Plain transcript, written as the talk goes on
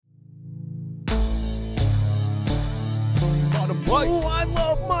a wife. Oh, I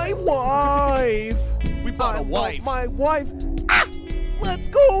love my wife. We bought a wife. Love my wife. Ah, let's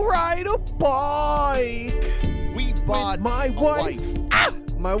go ride a bike. We bought my a wife. Ah,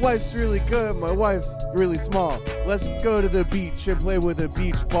 my wife's really good. My wife's really small. Let's go to the beach and play with a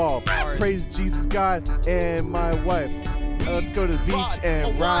beach ball. Praise Jesus God and my wife. Let's go to the beach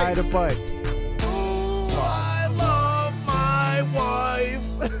and ride a bike. Oh, I love my wife.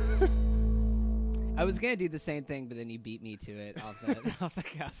 I was gonna do the same thing, but then you beat me to it off the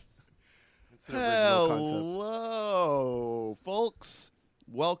cuff. It's an original concept. Hello, folks.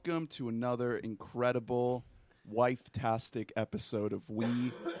 Welcome to another incredible, wife-tastic episode of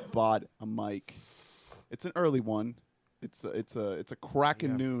We Bought a Mic. It's an early one. It's a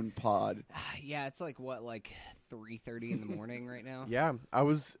crackin' noon pod. Yeah, it's like 3:30 in the morning right now. Yeah,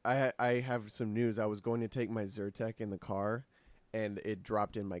 I have some news. I was going to take my Zyrtec in the car, and it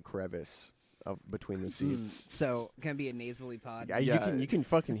dropped in my crevice between the seats. So gonna be a nasally pod. Yeah, Yeah. you can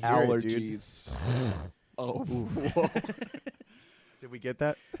fucking hear Allergies. Oh. it, dude. Did we get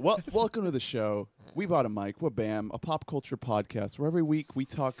that? Well, welcome to the show. We Bought a Mic. Wabam, a pop culture podcast where every week we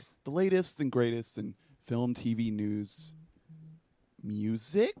talk the latest and greatest in film, TV, news,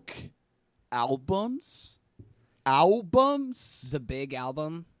 music, albums, The big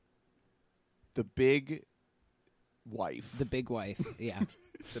album, the big wife. the big wife. Yeah,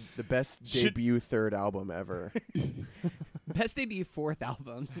 The best debut third album ever. best debut fourth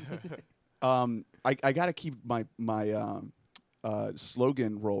album. I got to keep my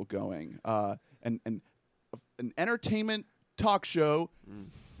slogan roll going. An entertainment talk show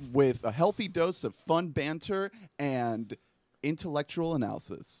with a healthy dose of fun banter and intellectual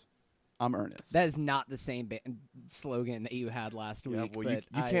analysis. I'm Ernest. That is not the same slogan that you had last Yeah, week. well, but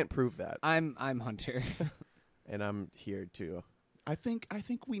you can't prove that. I'm Hunter. And I'm here too. I think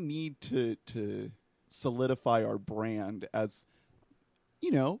we need to solidify our brand as,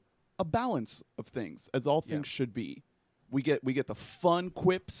 a balance of things, as all things should be. We get the fun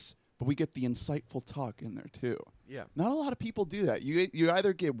quips, but we get the insightful talk in there too. Yeah. Not a lot of people do that. You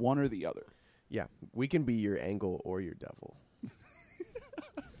either get one or the other. Yeah, we can be your angle or your devil.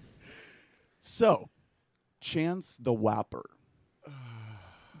 So, Chance the Wapper,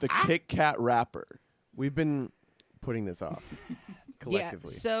 the Kit Kat rapper. We've been putting this off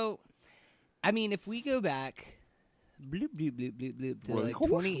collectively. Yeah, so, I mean, if we go back, bloop, bloop, bloop, bloop, bloop, to like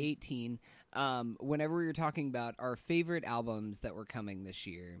 2018, whenever we were talking about our favorite albums that were coming this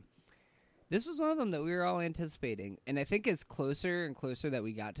year, this was one of them that we were all anticipating. And I think as closer and closer that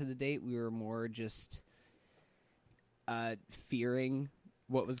we got to the date, we were more just fearing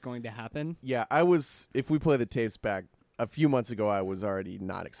what was going to happen. Yeah, I was, if we play the tapes back, a few months ago, I was already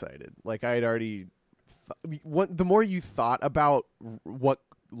not excited. Like, I had already, the more you thought about what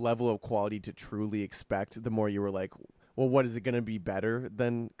level of quality to truly expect, the more you were like, well, what, is it going to be better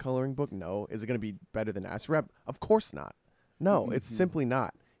than Coloring Book? No. Is it going to be better than Acid Rap? Of course not. No, it's simply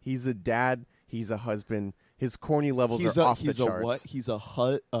not. He's a dad. He's a husband. His corny levels are off the charts. He's a what?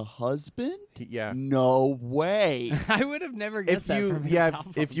 He's a husband? Yeah. No way. I would have never guessed that from his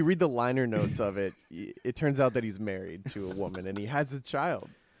album. If you read the liner notes of it, it turns out that he's married to a woman and he has a child.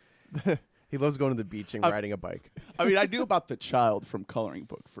 He loves going to the beach and riding a bike. I mean, I knew about the child from Coloring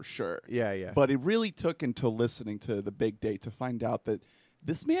Book for sure. Yeah. But it really took until listening to The Big Day to find out that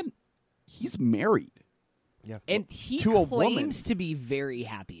this man, he's married. Yeah. And he to a claims woman. to be very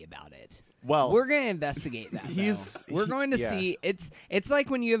happy about it. Well, We're going to investigate that. We're going to see. It's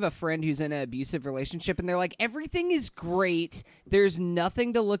like when you have a friend who's in an abusive relationship and they're like, everything is great. There's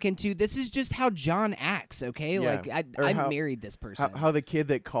nothing to look into. This is just how John acts, okay? Yeah. Like, Or I how- married this person. How the kid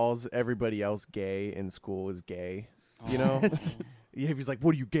that calls everybody else gay in school is gay. You know? Yeah, he's like,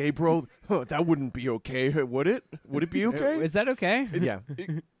 what are you, gay, bro? Huh, that wouldn't be okay. Would it? Would it be okay? Is that okay? Yeah.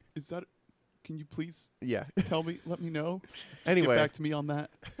 Is that? Can you please Yeah. tell me? Let me know. Anyway. Get back to me on that.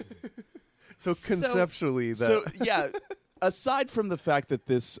 So conceptually, So yeah, aside from the fact that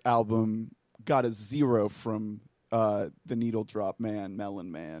this album got a 0 from the Needle Drop Man,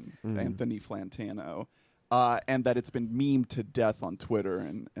 Melon Man, Anthony Flantano, and that it's been memed to death on Twitter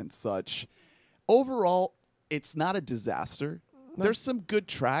and such, overall, it's not a disaster. There's some good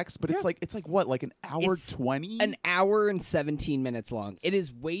tracks, but it's like what, like an hour It's 20? An hour and 17 minutes long. It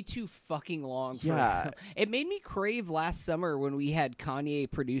is way too fucking long. Yeah. It made me crave last summer when we had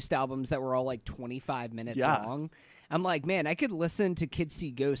Kanye produced albums that were all like 25 minutes long. I'm like, man, I could listen to Kids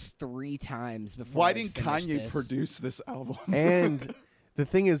See Ghosts 3 times before. Why I didn't finish Kanye this. produce this album? And the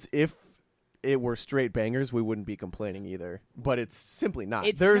thing is, if it were straight bangers, we wouldn't be complaining either. But it's simply not.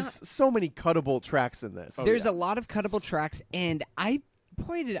 There's so many cuttable tracks in this. There's a lot of cuttable tracks, and I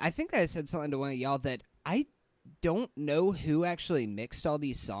think I said something to one of y'all that I don't know who actually mixed all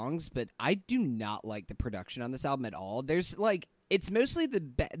these songs, but I do not like the production on this album at all. There's like, it's mostly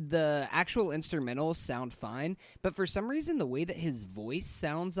the actual instrumentals sound fine, but for some reason the way that his voice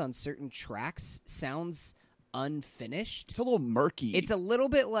sounds on certain tracks sounds unfinished. It's a little murky. It's a little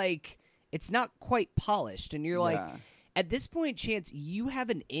bit like it's not quite polished, and you're like, Yeah. at this point, Chance, you have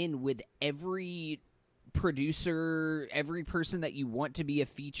an in with every producer, every person that you want to be a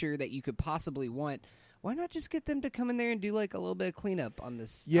feature that you could possibly want. Why not just get them to come in there and do like a little bit of cleanup on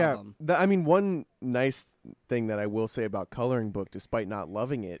this album? I mean, one nice thing that I will say about Coloring Book, despite not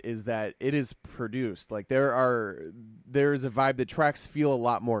loving it, is that it is produced. Like there's a vibe. The tracks feel a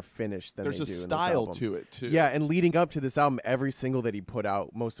lot more finished than There's they a do in this style album. to it too. Yeah, and leading up to this album, every single that he put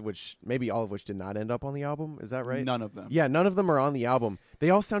out, most of which, maybe all of which, did not end up on the album. Is that right? None of them. Yeah, none of them are on the album. They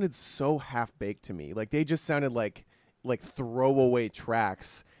all sounded so half-baked to me. Like they just sounded like throwaway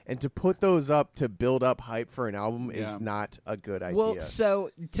tracks. And to put those up to build up hype for an album is not a good idea. Well,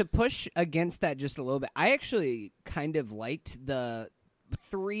 so to push against that just a little bit, I actually kind of liked the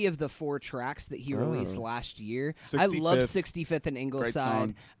 3 of the 4 tracks that he released last year. I love 65th and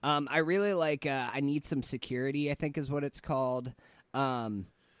Ingleside. I really like I Need Some Security, I think is what it's called.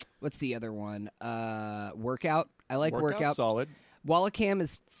 What's the other one? Workout. I like Workout. Solid. Wallacam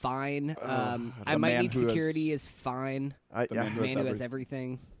is fine. I Might Need Security is fine. The man who has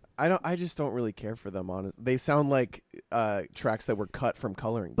everything. I just don't really care for them. Honestly, they sound like tracks that were cut from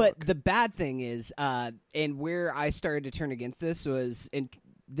Coloring Book. But the bad thing is, and where I started to turn against this was in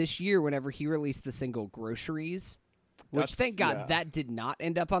this year whenever he released the single "Groceries," which thank God that did not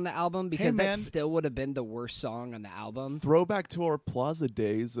end up on the album because that still would have been the worst song on the album. Throwback to our Plaza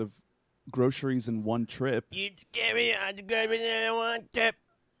days of groceries in one trip. You get me on the groceries in one trip.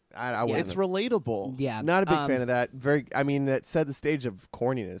 I It's relatable. Yeah, not a big fan of that. That set the stage of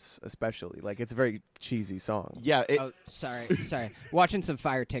corniness, especially. Like it's a very cheesy song. Yeah. Sorry. Watching some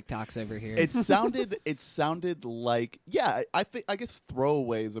fire TikToks over here. It sounded like I guess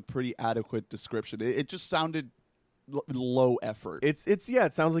throwaway is a pretty adequate description. It just sounded low effort. It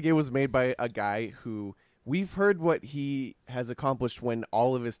sounds like it was made by a guy who we've heard what he has accomplished when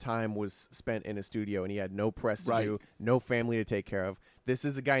all of his time was spent in a studio and he had no press to do, no family to take care of. This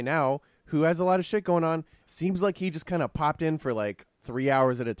is a guy now who has a lot of shit going on. Seems like he just kind of popped in for like 3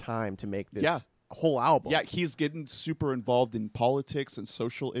 hours at a time to make this whole album. Yeah, he's getting super involved in politics and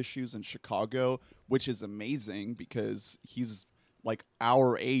social issues in Chicago, which is amazing because he's like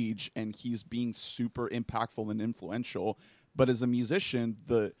our age and he's being super impactful and influential. But as a musician,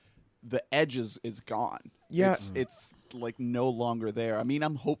 the edge is gone. Yeah. It's like no longer there. I mean,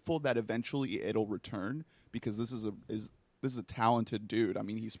 I'm hopeful that eventually it'll return because this is a talented dude. I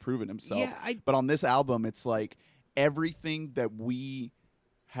mean, he's proven himself. Yeah, but on this album, it's like everything that we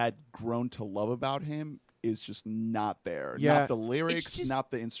had grown to love about him is just not there. Yeah. Not the lyrics,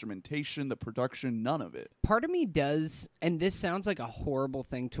 not the instrumentation, the production, none of it. Part of me does, and this sounds like a horrible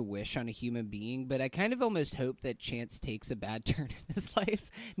thing to wish on a human being, but I kind of almost hope that Chance takes a bad turn in his life.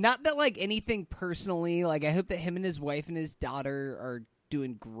 Not that like anything personally, like I hope that him and his wife and his daughter are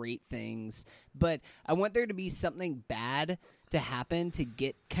doing great things, but I want there to be something bad to happen to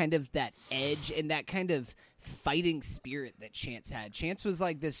get kind of that edge and that kind of fighting spirit that Chance had. Chance was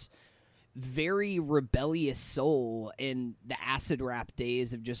like this very rebellious soul in the acid rap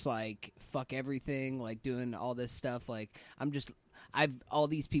days of just like fuck everything, like doing all this stuff, like I've all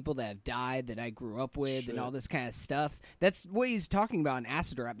these people that have died that I grew up with and all this kind of stuff. That's what he's talking about in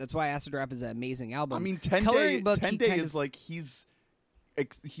acid rap. That's why acid rap is an amazing album. I mean, 10 Day is like he's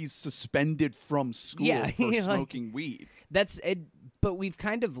suspended from school for smoking weed. That's it, but we've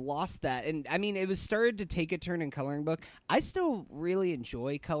kind of lost that. And I mean, it was started to take a turn in Coloring Book. I still really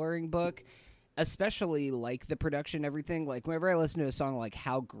enjoy Coloring Book, especially like the production, everything. Like whenever I listen to a song like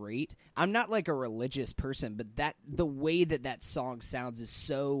How Great, I'm not like a religious person, but the way that song sounds is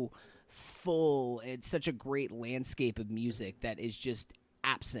so full. It's such a great landscape of music that is just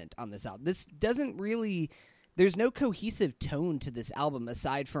absent on this album. This doesn't really... There's no cohesive tone to this album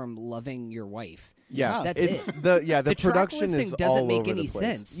aside from Loving Your Wife. Yeah, that's it. The production is doesn't all make over any the place.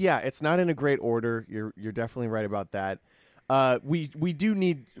 sense. Yeah, it's not in a great order. You're definitely right about that. We do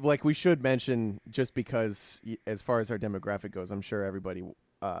need, like, we should mention, just because as far as our demographic goes, I'm sure everybody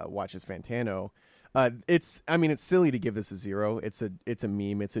watches Fantano. It's silly to give this a 0. It's a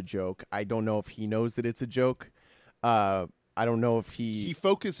meme. It's a joke. I don't know if he knows that it's a joke. I don't know if He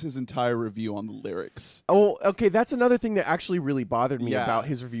focused his entire review on the lyrics. Oh, okay. That's another thing that actually really bothered me Yeah. about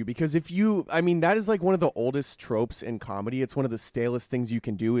his review, because that is like one of the oldest tropes in comedy. It's one of the stalest things you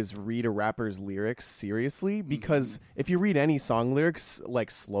can do is read a rapper's lyrics seriously, because if you read any song lyrics like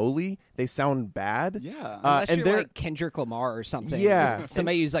slowly, they sound bad. Yeah. Unless and you're they're- like Kendrick Lamar or something. Yeah.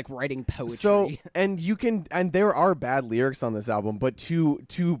 Somebody who's like writing poetry. So, and there are bad lyrics on this album, but to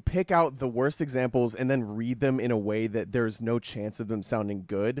pick out the worst examples and then read them in a way that there's no chance of them sounding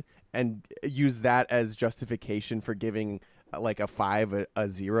good and use that as justification for giving like a 5 a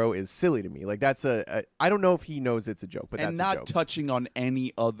 0 is silly to me. Like that's I don't know if he knows it's a joke, but and that's not a joke. touching on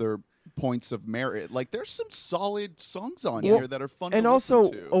any other points of merit. Like there's some solid songs on here that are fun And to also,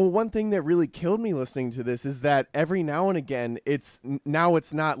 listen to. one thing that really killed me listening to this is that every now and again, it's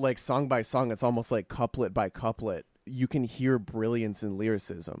not like song by song. It's almost like couplet by couplet. You can hear brilliance in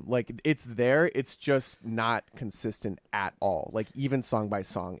lyricism. Like it's there. It's just not consistent at all. Like even song by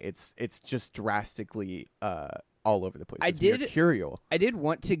song, it's just drastically all over the place. It's mercurial. I did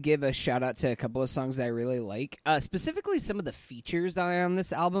want to give a shout out to a couple of songs that I really like, specifically some of the features that are on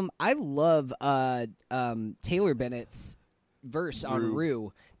this album. I love Taylor Bennett's verse on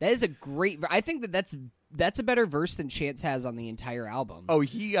Rue. That is a great. I think that's a better verse than Chance has on the entire album. Oh,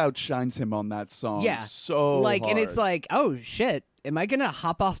 he outshines him on that song. Yeah. So like, hard. and it's like, oh shit, am I gonna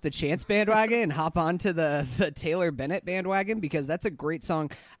hop off the Chance bandwagon and hop onto the Taylor Bennett bandwagon, because that's a great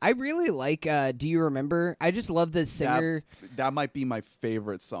song. I really like Do You Remember? I just love this singer. That might be my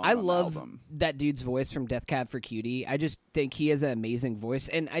favorite song. I on love the album. that dude's voice from Death Cab for Cutie. I just think he has an amazing voice,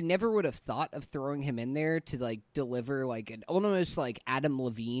 and I never would have thought of throwing him in there to like deliver like an almost like Adam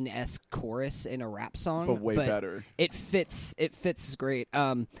Levine-esque chorus in a rap song, But way better. It fits. It fits great.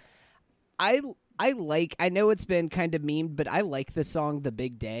 I know it's been kind of memed, but I like the song "The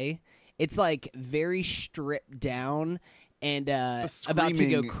Big Day." It's like very stripped down and about to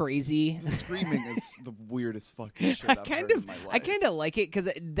go crazy. The screaming is the weirdest fucking shit I've heard in my life. I kind of like it because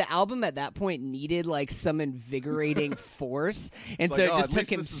the album at that point needed like some invigorating force, and It's so like, it just at took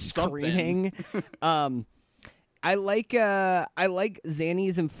least him this is something. screaming. I like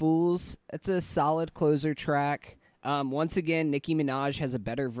Xannies and Fools. It's a solid closer track. Once again, Nicki Minaj has a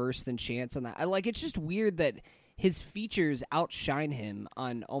better verse than Chance on that. It's just weird that his features outshine him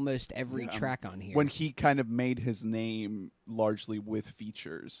on almost every track on here. When he kind of made his name largely with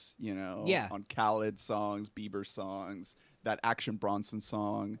features, Yeah. on Khaled songs, Bieber songs, that Action Bronson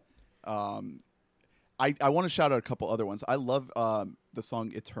song. I want to shout out a couple other ones. I love the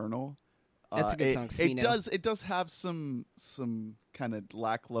song Eternal. That's a good song, Smino. It does have some kind of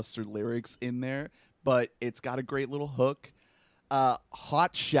lackluster lyrics in there, but it's got a great little hook.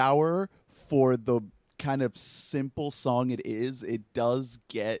 Hot Shower, for the kind of simple song it is, it does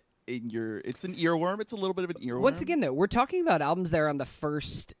get in your. It's an earworm. It's a little bit of an earworm. Once again, though, we're talking about albums that are on the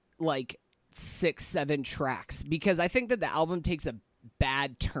first 6-7 tracks, because I think that the album takes a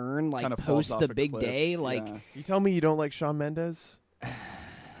bad turn Kinda falls post off the a Big cliff, Day. yeah. You tell me you don't like Shawn Mendes?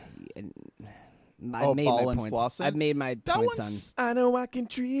 I've made Ball my and points. Flossing? I've made my That points one's- I know I can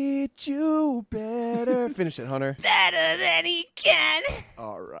treat you better. Finish it, Hunter. better than he can.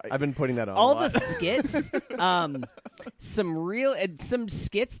 All right. I've been putting that on. All a lot. the skits, some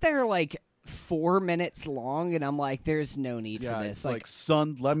skits that are like 4 minutes long, and I'm like, there's no need for this. It's like,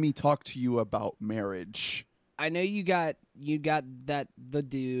 son, let me talk to you about marriage. I know you got the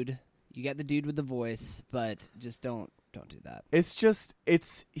dude with the voice, but just don't do that. It's just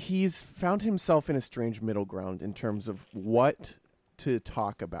he's found himself in a strange middle ground in terms of what to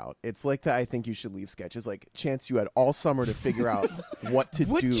talk about. It's like the I think you should leave sketch. It's like, Chance, you had all summer to figure out what to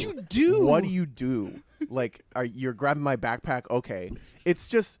What'd do. you do? What do you do? Like, you're grabbing my backpack? Okay. It's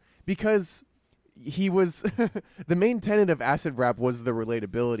just because he was the main tenet of acid rap was the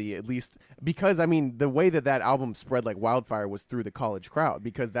relatability, at least because the way that album spread like wildfire was through the college crowd,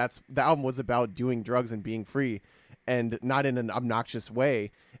 because the album was about doing drugs and being free, and not in an obnoxious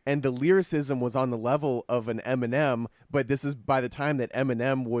way. And the lyricism was on the level of an Eminem, but this is by the time that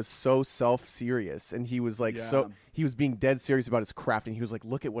Eminem was so self-serious, and he was like, he was being dead serious about his craft, and he was like,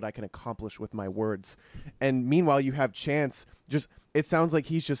 look at what I can accomplish with my words. And meanwhile, you have Chance, it sounds like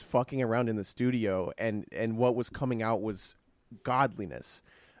he's just fucking around in the studio, and what was coming out was godliness.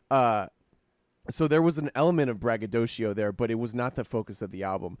 So there was an element of braggadocio there, but it was not the focus of the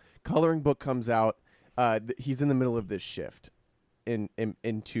album. Coloring Book comes out. He's in the middle of this shift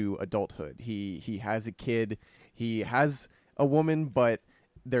into adulthood. He has a kid. He has a woman, but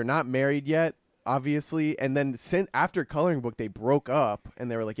they're not married yet, obviously. And then after Coloring Book, they broke up,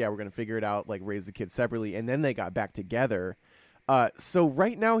 and they were like, yeah, we're going to figure it out, like raise the kids separately. And then they got back together. So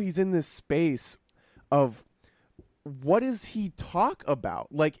right now he's in this space of what does he talk about?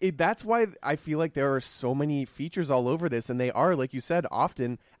 Like, that's why I feel like there are so many features all over this, and they are, like you said,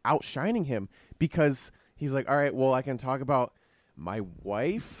 often outshining him, because he's like, all right, well, I can talk about my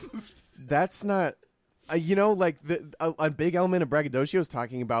wife. That's not, like a big element of braggadocio is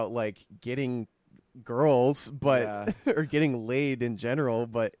talking about like getting girls, but or getting laid in general,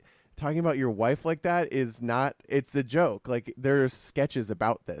 but talking about your wife like that is not. It's a joke. Like, there's sketches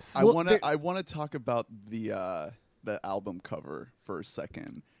about this. I want to talk about the album cover for a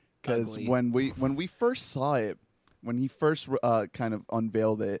second, because when we first saw it, when he first kind of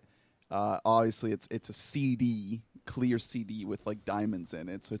unveiled it, obviously it's a CD, clear CD with like diamonds in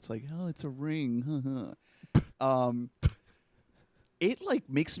it, so it's like, oh, it's a ring. It like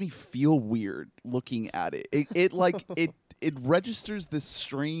makes me feel weird looking at it. It like it registers this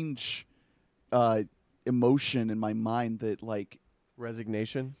strange emotion in my mind that like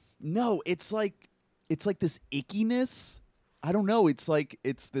Resignation. No, it's like this ickiness. I don't know. It's like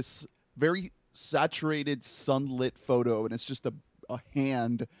it's this very saturated, sunlit photo, and it's just a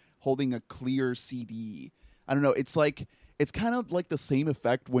hand holding a clear CD. I don't know. It's kind of like the same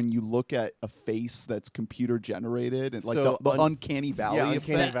effect when you look at a face that's computer generated, and like So the uncanny valley effect.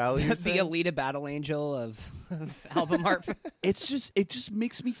 Uncanny Valley. you're the saying? Alita Battle Angel of album art. It just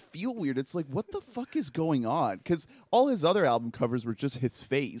makes me feel weird. It's like, what the fuck is going on? Because all his other album covers were just his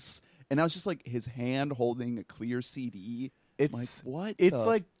face, and I was just like his hand holding a clear CD. It's like, what? It's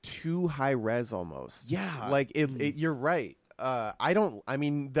like too high res almost. Yeah. Like you're right. I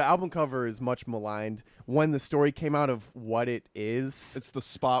mean, the album cover is much maligned when the story came out of what it is. It's the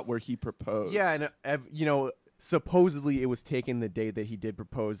spot where he proposed. Yeah, and supposedly it was taken the day that he did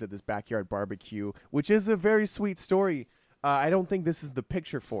propose at this backyard barbecue, which is a very sweet story. I don't think this is the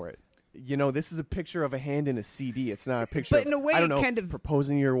picture for it. This is a picture of a hand in a CD. It's not a picture But in a way, I don't it know, kind of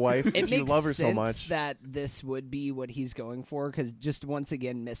proposing to your wife It if you makes love her so sense much. that this would be what he's going for, because just once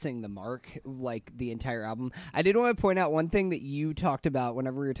again missing the mark, like the entire album. I did want to point out one thing that you talked about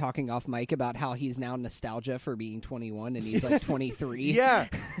whenever we were talking off mic about how he's now nostalgia for being 21 and he's like 23. Yeah.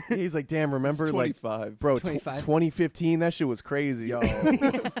 He's like, damn, remember It's like 25. bro, 25. 2015, that shit was crazy. Yo.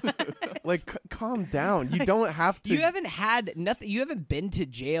 Like, calm down. You don't have to. You haven't had nothing. You haven't been to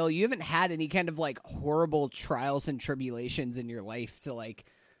jail. You haven't had any kind of like horrible trials and tribulations in your life to like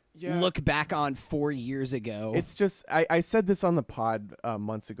look back on 4 years ago. It's just, I said this on the pod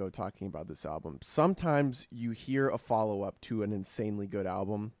months ago talking about this album. Sometimes you hear a follow-up to an insanely good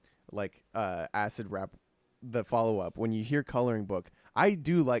album, like Acid Rap, the follow-up. When you hear Coloring Book, I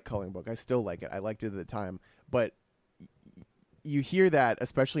do like Coloring Book. I still like it. I liked it at the time. But you hear that,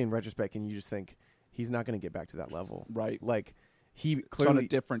 especially in retrospect, and you just think, he's not going to get back to that level. Right. Like, he It's clearly on a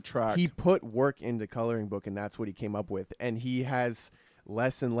different track. He put work into Coloring Book, and that's what he came up with. And he has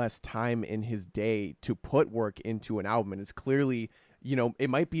less and less time in his day to put work into an album. And it's clearly, it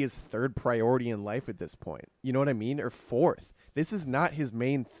might be his third priority in life at this point. You know what I mean? Or fourth. This is not his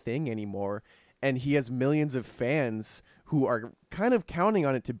main thing anymore. And he has millions of fans who are kind of counting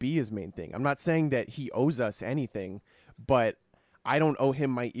on it to be his main thing. I'm not saying that he owes us anything, but I don't owe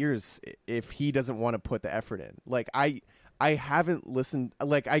him my ears if he doesn't want to put the effort in. Like, I haven't listened.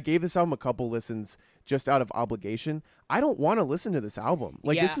 Like, I gave this album a couple listens just out of obligation. I don't want to listen to this album.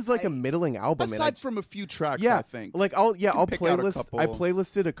 Like, Yeah, this is like a middling album. Aside from a few tracks, yeah, I think. like I'll pick out a playlist. couple. I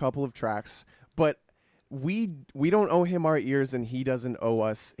playlisted a couple of tracks, but we don't owe him our ears, and he doesn't owe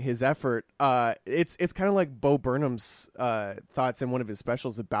us his effort. It's kind of like Bo Burnham's thoughts in one of his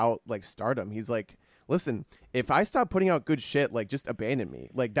specials about like stardom. He's like, listen, if I stop putting out good shit, like, just abandon me.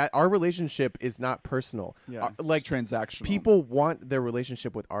 Like, that, our relationship is not personal. Yeah, like, it's transactional. People want their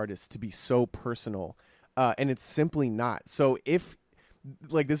relationship with artists to be so personal, and it's simply not. So if,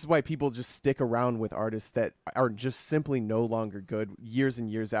 like, this is why people just stick around with artists that are just simply no longer good years and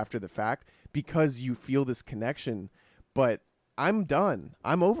years after the fact, because you feel this connection. But I'm done.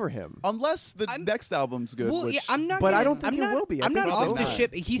 I'm over him. Unless the next album's good. Well, which, yeah, I'm not. But gonna, I don't think I'm it not, will be. I I'm think not it's off the over.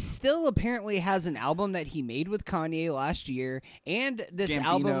 ship. He still apparently has an album that he made with Kanye last year, and this Gambino.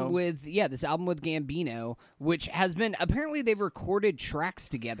 album with Gambino, which has been apparently they've recorded tracks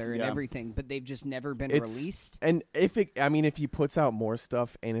together and Yeah. everything, but they've just never been It's- released. And if he puts out more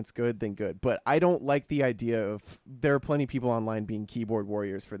stuff and it's good, then good. But I don't like the idea of, there are plenty of people online being keyboard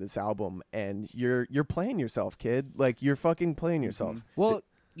warriors for this album, and you're playing yourself, kid. Like, you're fucking playing yourself. Well,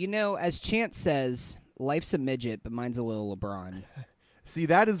 as Chance says, life's a midget, but mine's a little LeBron. See,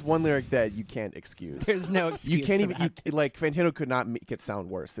 that is one lyric that you can't excuse. There's no excuse. You can't for even that. like, Fantano could not make it sound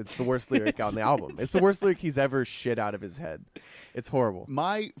worse. It's the worst lyric on the album. It's the worst lyric he's ever shit out of his head. It's horrible.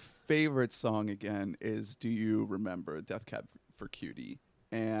 my favorite song again is "Do You Remember Death Cab for Cutie?"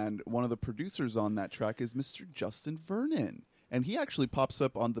 and one of the producers on that track is Mr. Justin Vernon, and he actually pops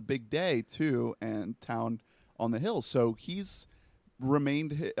up on The Big Day too and Town on the Hill. So he's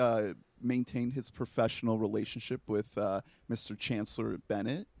maintained his professional relationship with Mr. Chancellor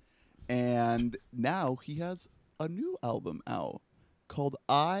Bennett, and now he has a new album out called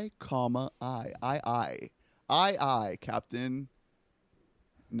I, Captain.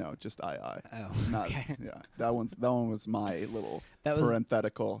 No, just I. Oh, Not, okay. Yeah, that one was my little That was-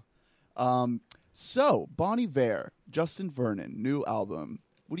 parenthetical. So Bon Iver, Justin Vernon, new album.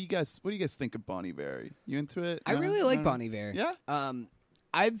 What do you guys think of Bon Iver? You into it? I No? really like No? Bon Iver. Yeah?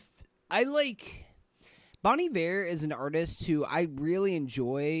 I like Bon Iver is an artist who I really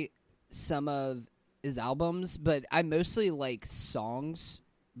enjoy some of his albums, but I mostly like songs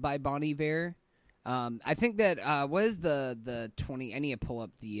by Bon Iver. I think that what is the 20? I need to pull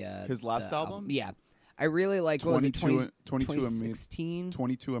up the His last the album? Yeah, I really like. What was it? 22 2016.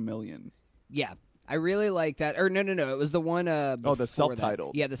 22 a million. Yeah, I really like that. Or no, it was the one. The before that.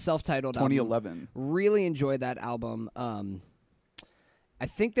 self-titled. Yeah, the self-titled. album. 2011. Really enjoyed that album. I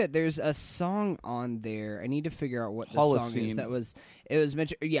think that there's a song on there. I need to figure out what the song is. Holocene. It was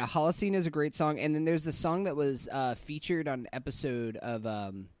mentioned. Yeah, Holocene is a great song, and then there's the song that was featured on an episode of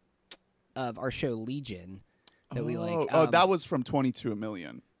our show Legion that we like. That was from 22 a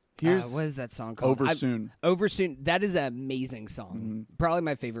million. Here's what is that song called? Over Soon. Over Soon. That is an amazing song. Probably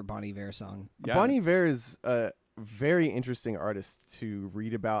my favorite Bon Iver song. Yeah. Bon Iver is a very interesting artist to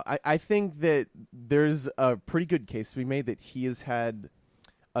read about. I think that there's a pretty good case to be made that he has had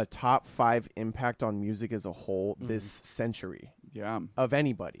a top 5 impact on music as a whole this century Yeah. of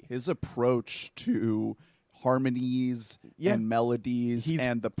anybody. His approach to harmonies Yeah. and melodies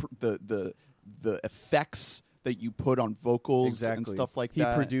and the effects that you put on vocals and stuff like he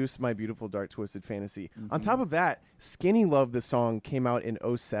that. He produced My Beautiful Dark Twisted Fantasy. On top of that, Skinny Love, the song, came out in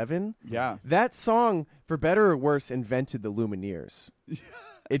 2007. Yeah. That song, for better or worse, invented the Lumineers.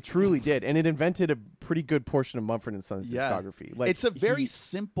 It truly did, and it invented a pretty good portion of Mumford & Sons discography. Like, it's a very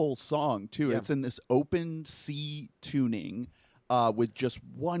simple song too. Yeah. It's in this open C tuning with just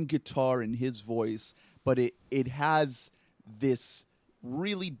one guitar and his voice, but it has this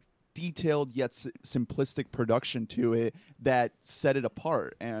really detailed yet simplistic production to it that set it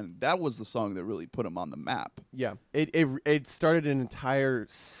apart, and that was the song that really put him on the map. Yeah, it started an entire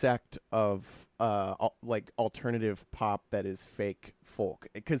sect of like alternative pop that is fake folk,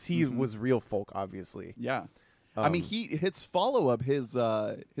 because he was real folk, obviously. Yeah. I mean, his follow-up, his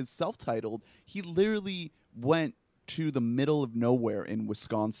self-titled, he literally went to the middle of nowhere in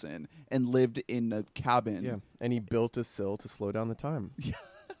Wisconsin and lived in a cabin. Yeah, and he built a sill to slow down the time.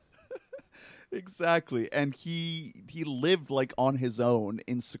 Exactly. And he lived like on his own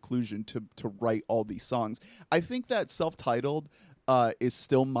in seclusion to write all these songs. I think that self-titled is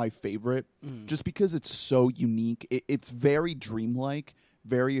still my favorite just because it's so unique. It's very dreamlike,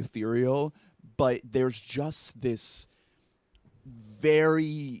 very ethereal, but there's just this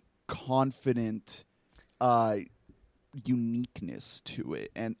very confident uniqueness to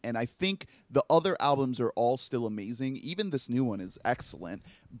it. And I think the other albums are all still amazing. Even this new one is excellent,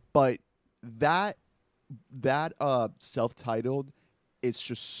 but that self-titled is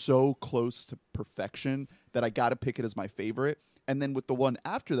just so close to perfection that I gotta pick it as my favorite. And then with the one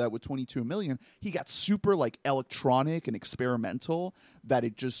after that, with 22 Million, he got super like electronic and experimental, that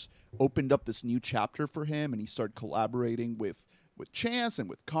it just opened up this new chapter for him, and he started collaborating with Chance and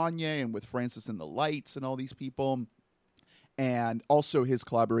with Kanye and with Francis and the Lights and all these people. And also his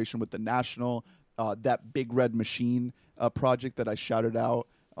collaboration with The National, that Big Red Machine project that I shouted out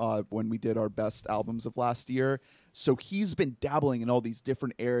when we did our best albums of last year. So he's been dabbling in all these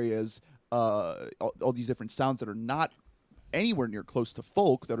different areas, all these different sounds that are not anywhere near close to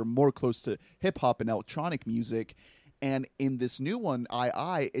folk, that are more close to hip hop and electronic music. And in this new one,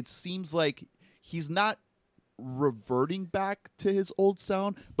 it seems like he's not reverting back to his old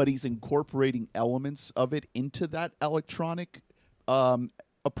sound, but he's incorporating elements of it into that electronic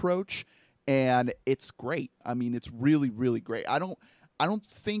approach, and it's great. I mean, it's really, really great. I don't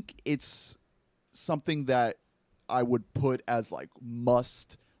think it's something that I would put as like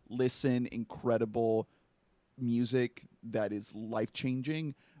must listen, incredible music that is life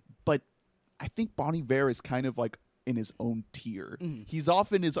changing, but I think Bon Iver is kind of like in his own tier. He's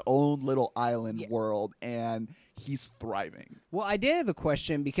off in his own little island world, and he's thriving. Well, I did have a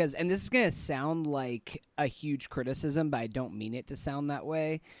question because, and this is going to sound like a huge criticism, but I don't mean it to sound that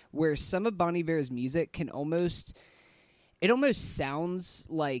way, where some of Bon Iver's music can almost sounds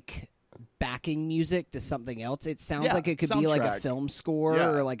like backing music to something else. It sounds Yeah, like it could be like a soundtrack. film score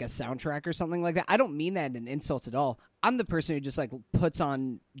Yeah. or like a soundtrack or something like that. I don't mean that in an insult at all. I'm the person who just like puts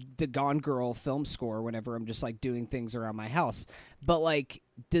on the Gone Girl film score whenever I'm just like doing things around my house. But like,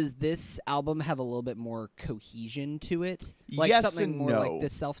 does this album have a little bit more cohesion to it? Like Yes something and more no. like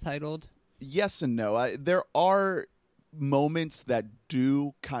this self-titled? Yes and no. There are moments that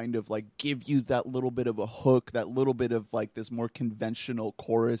do kind of like give you that little bit of a hook, that little bit of like this more conventional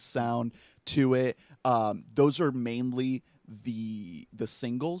chorus sound to it. Those are mainly the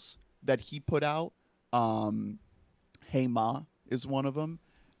singles that he put out. Hey Ma is one of them.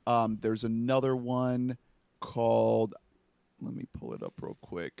 There's another one called, let me pull it up real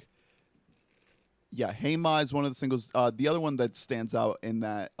quick. Yeah, Hey Ma is one of the singles. The other one that stands out in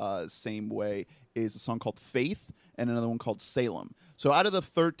that same way is a song called Faith and another one called Salem. So out of the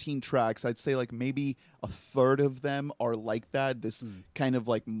 13 tracks, I'd say like maybe a third of them are like that. This kind of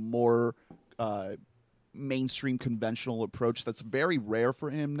like more mainstream conventional approach that's very rare for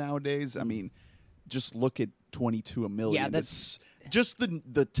him nowadays. I mean, just look at 22 a Million. Yeah, that's just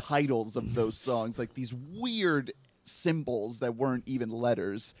the titles of those songs, like these weird symbols that weren't even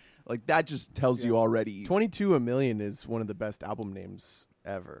letters. Like that just tells you already. 22 a Million is one of the best album names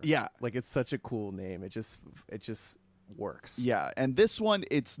ever. Yeah. Like it's such a cool name. It just works. Yeah, and this one,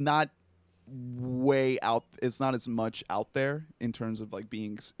 it's not way out. It's not as much out there in terms of like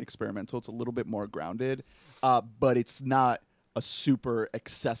being experimental. It's a little bit more grounded, but it's not a super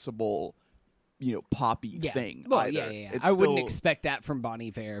accessible, poppy thing. Well, either. yeah. It's I wouldn't still- expect that from Bon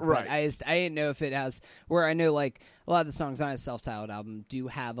Iver. But Right. I didn't know if it has. Where I know like a lot of the songs on his self-titled album do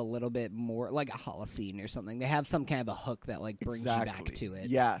have a little bit more like a Holocene or something. They have some kind of a hook that like brings you back to it.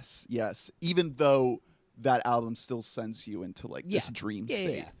 Yes. Even though that album still sends you into like this dream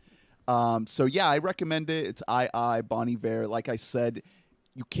state. So yeah, I recommend it. It's Bon Iver. Like I said,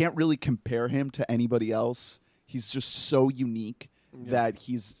 you can't really compare him to anybody else. He's just so unique that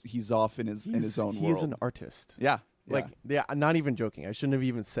he's off in his own world. He's an artist. Yeah. Like, yeah, I'm not even joking. I shouldn't have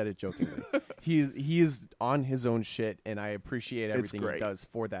even said it jokingly. he is on his own shit, and I appreciate everything he great. does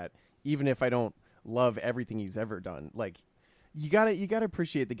for that. Even if I don't love everything he's ever done, like you gotta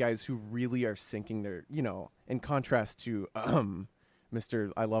appreciate the guys who really are sinking their, in contrast to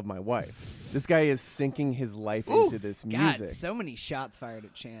Mr. I Love My Wife. This guy is sinking his life into this God, music. so many shots fired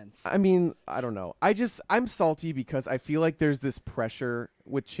at Chance. I mean, I don't know. I'm salty because I feel like there's this pressure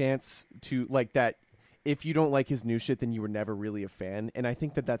with Chance to like that. If you don't like his new shit, then you were never really a fan. And I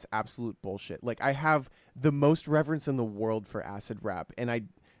think that that's absolute bullshit. Like, I have the most reverence in the world for acid rap, and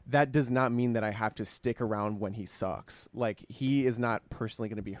that does not mean that I have to stick around when he sucks. Like, he is not personally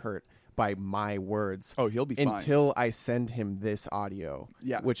going to be hurt by my words. Oh, he'll be fine. Until I send him this audio,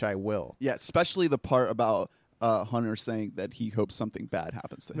 which I will. Yeah, especially the part about Hunter saying that he hopes something bad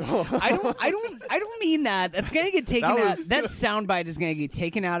happens to him. I don't mean that. That's gonna get taken out. That soundbite is gonna get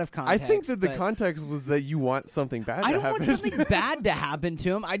taken out of I context. think that the but context was that you want something bad I to don't happen. want something bad to happen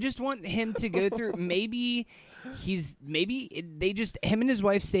to him. I just want him to go through. Maybe him and his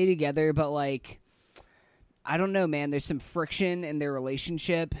wife stay together, but like, I don't know, man. There's some friction in their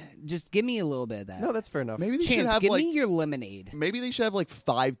relationship. Just give me a little bit of that. No, that's fair enough. Maybe they should Chance, have give like me your lemonade. maybe they should have like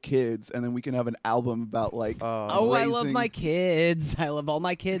 5 kids, and then we can have an album about like. Oh, I love raising- my kids. I love all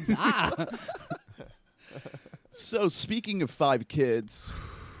my kids. So speaking of 5 kids,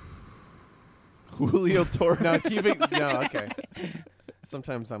 Julio Torres. Okay.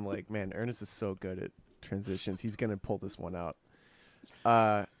 Sometimes I'm like, man, Ernest is so good at transitions. He's gonna pull this one out.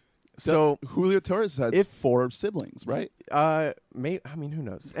 So Julio Torres has 4 siblings, right? I mean, who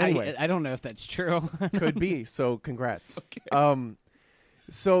knows? Anyway, I don't know if that's true. could be. So congrats.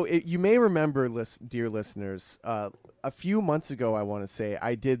 So you may remember, dear listeners, a few months ago, I want to say,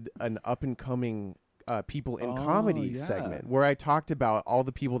 I did an up and coming people in comedy segment where I talked about all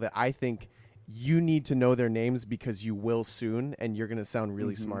the people that I think you need to know their names because you will soon, and you're going to sound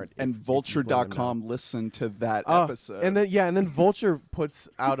really smart. And if you let them know. Vulture.com listened to that episode. And then Vulture puts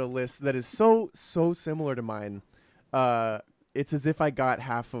out a list that is so similar to mine. It's as if I got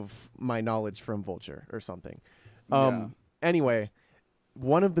half of my knowledge from Vulture or something. Anyway,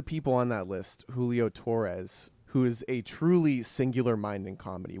 one of the people on that list, Julio Torres, who is a truly singular mind in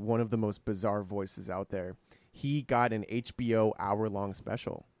comedy, one of the most bizarre voices out there, he got an HBO hour-long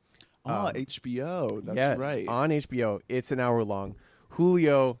special. HBO. That's yes, right. on HBO. It's an hour long.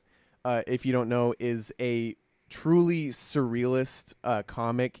 Julio, if you don't know, is a truly surrealist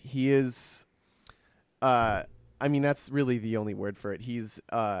comic. He is I mean, that's really the only word for it. He's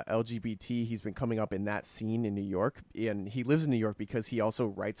LGBT. He's been coming up in that scene in New York, and he lives in New York because he also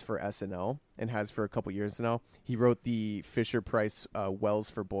writes for SNL and has for a couple years now. He wrote the Fisher-Price Wells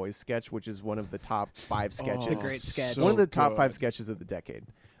for Boys sketch, which is one of the top 5 sketches. It's a great sketch. One of the top good. 5 sketches of the decade.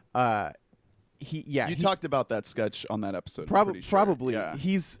 You talked about that sketch on that episode. Probably. Yeah.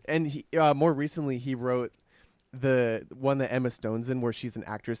 He more recently he wrote the one that Emma Stone's in, where she's an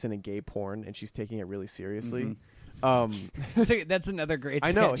actress in a gay porn and she's taking it really seriously. That's another great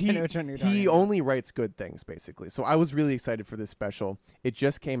I sketch. know Which one you're talking he about. only writes good things, basically. So I was really excited for this special. It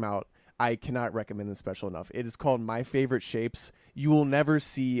just came out. I cannot recommend this special enough. It is called My Favorite Shapes. You will never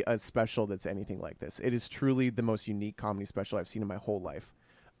see a special that's anything like this. It is truly the most unique comedy special I've seen in my whole life.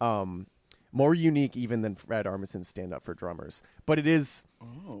 More unique even than Fred Armisen's Stand Up for Drummers. But it is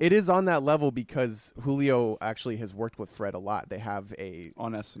on that level because Julio actually has worked with Fred a lot. They have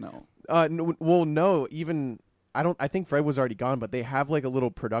on SNL. No, even I think Fred was already gone, but they have like a little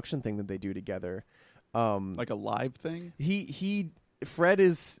production thing that they do together. Like a live thing? Fred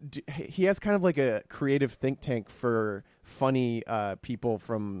he has kind of like a creative think tank for funny people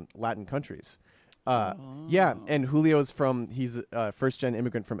from Latin countries. Yeah, and Julio's he's a first-gen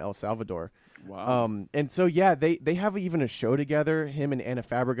immigrant from El Salvador. Wow. And so, yeah, they have even a show together, him and Ana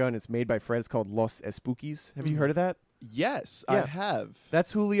Fabrega, and it's made by Fred. It's called Los Espookies. Have you heard of that? Yes, Yeah. I have.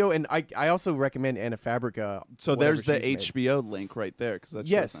 That's Julio, and I also recommend Ana Fabrega. So there's the whatever she's made. HBO link right there because that's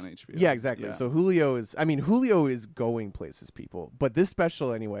Yes. on HBO. Yeah, exactly. Yeah. So Julio is going places, people. But this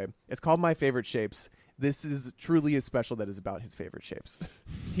special, anyway, it's called My Favorite Shapes. This is truly a special that is about his favorite shapes.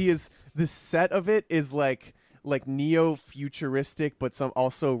 The set of it is like neo-futuristic, but some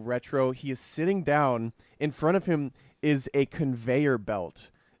also retro. He is sitting down. In front of him is a conveyor belt,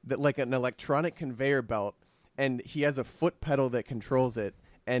 like an electronic conveyor belt, and he has a foot pedal that controls it.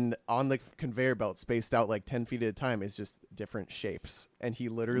 And on the conveyor belt, spaced out like 10 feet at a time, is just different shapes. And he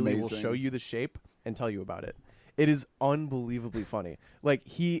literally will show you the shape and tell you about it. It is unbelievably funny. Like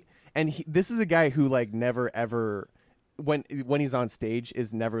this is a guy who like never ever, when he's on stage,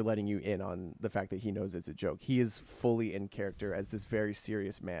 is never letting you in on the fact that he knows it's a joke. He is fully in character as this very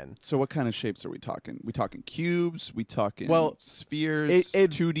serious man. So what kind of shapes are we talking? We talking cubes? We talking spheres?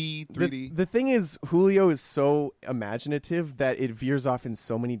 2D, 3D? The thing is, Julio is so imaginative that it veers off in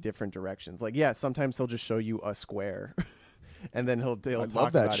so many different directions. Like, yeah, sometimes he'll just show you a square, and then he'll I talk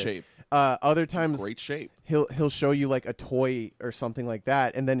love that about shape. it. Other times, Great shape. He'll show you like a toy or something like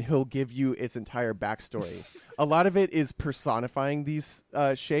that, and then he'll give you its entire backstory. A lot of it is personifying these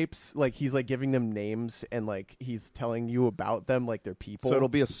shapes, like he's like giving them names and like he's telling you about them, like they're people. So it'll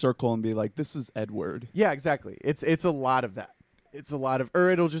be a circle and be like, "This is Edward." Yeah, exactly. It's a lot of that. It's a lot of, or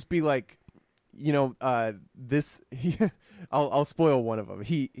it'll just be like, this. I'll spoil one of them.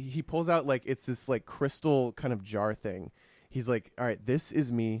 He pulls out like it's this like crystal kind of jar thing. He's like, "All right, this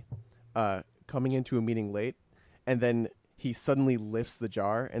is me." Coming into a meeting late, and then he suddenly lifts the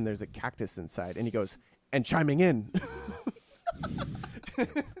jar and there's a cactus inside, and he goes, "And chiming in."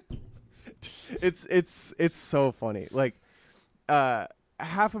 It's so funny. Like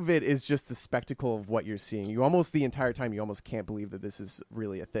half of it is just the spectacle of what you're seeing. You almost the entire time you almost can't believe that this is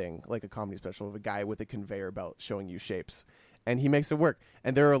really a thing, like a comedy special of a guy with a conveyor belt showing you shapes. And he makes it work.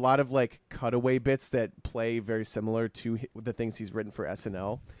 And there are a lot of like cutaway bits that play very similar to the things he's written for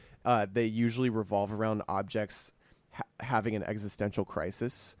SNL. They usually revolve around objects having an existential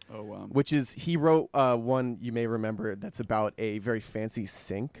crisis. Oh, wow. Which is, he wrote one you may remember that's about a very fancy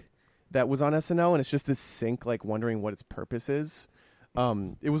sink that was on SNL. And it's just this sink like wondering what its purpose is.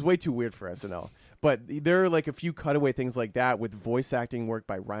 It was way too weird for SNL. But there are like a few cutaway things like that with voice acting work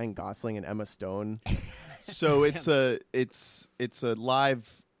by Ryan Gosling and Emma Stone. So it's a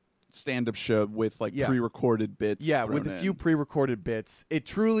live stand-up show with like pre-recorded bits. Yeah, with thrown a few in. pre-recorded bits. It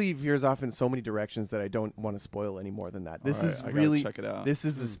truly veers off in so many directions that I don't want to spoil any more than that. This All right, is I gotta really check it out. This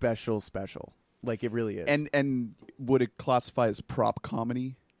is a special. Like it really is. And would it classify as prop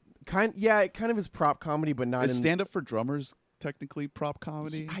comedy? It kind of is prop comedy, but not Is in stand-up for drummers technically prop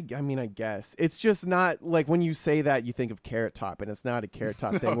comedy? I mean, I guess it's just not like when you say that you think of Carrot Top, and it's not a Carrot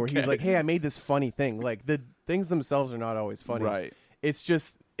Top thing where he's like, "Hey, I made this funny thing." Like the things themselves are not always funny. Right. It's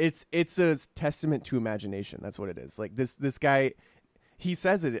just it's a testament to imagination. That's what it is. Like this guy, he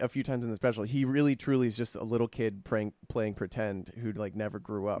says it a few times in the special. He really truly is just a little kid playing pretend who like never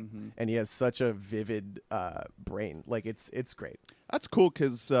grew up, and he has such a vivid brain. Like it's great. That's cool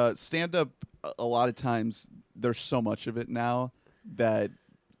because stand-up, a lot of times, there's so much of it now that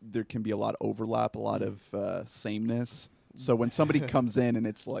there can be a lot of overlap, a lot of sameness. So when somebody comes in and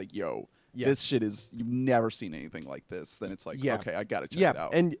it's like, yo, Yeah. this shit is, you've never seen anything like this, then it's like, okay, I gotta check it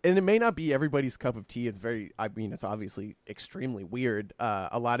out. And it may not be everybody's cup of tea. It's it's obviously extremely weird.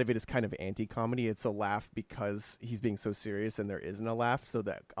 A lot of it is kind of anti-comedy. It's a laugh because he's being so serious and there isn't a laugh, so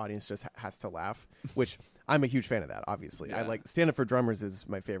the audience just has to laugh, which I'm a huge fan of that, obviously. Yeah. I like Stand Up for Drummers is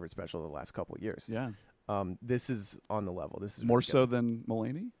my favorite special of the last couple of years. Yeah. This is on the level. This is More really so good. than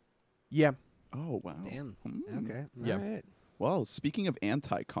Mulaney? Yeah. Oh, wow. Damn. Okay. Yeah. All right. Well, speaking of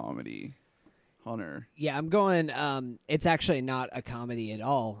anti-comedy, Hunter. Yeah, I'm going. It's actually not a comedy at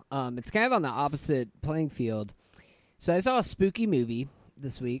all. It's kind of on the opposite playing field. So I saw a spooky movie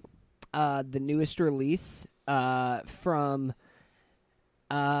this week. The newest release from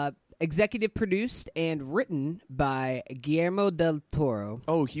executive produced and written by Guillermo del Toro.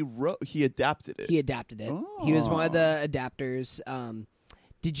 Oh, he adapted it. He adapted it. He was one of Oh. the adapters.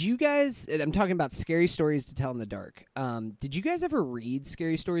 Did you guys? I'm talking about Scary Stories to Tell in the Dark. Did you guys ever read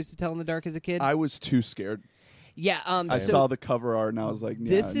Scary Stories to Tell in the Dark as a kid? I was too scared. Yeah. I saw the cover art and I was like, yeah,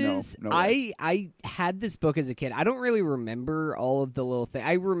 This is no way. I had this book as a kid. I don't really remember all of the little things.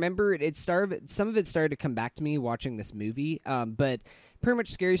 I remember it started. Some of it started to come back to me watching this movie. But pretty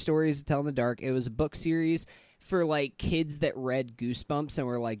much Scary Stories to Tell in the Dark. It was a book series for like kids that read Goosebumps and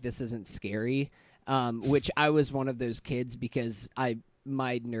were like, "This isn't scary." Which I was one of those kids because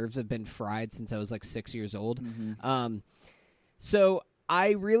my nerves have been fried since I was like 6 years old. So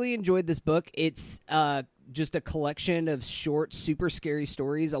I really enjoyed this book. It's just a collection of short, super scary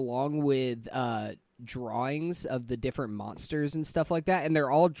stories along with drawings of the different monsters and stuff like that. And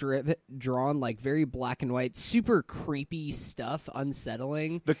they're all drawn like very black and white, super creepy stuff,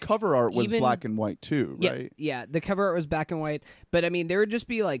 unsettling. The cover art was Even- black and white too, right? Yeah, the cover art was black and white. But I mean, there would just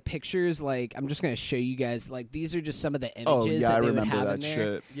be like pictures. Like I'm just going to show you guys. Like these are just some of the images Oh, yeah, that I they would remember have that in there.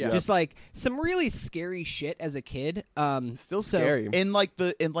 shit. Yeah. Just like some really scary shit as a kid. Still so- scary. In like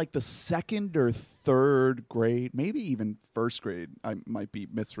the second or third grade, maybe even first grade, I might be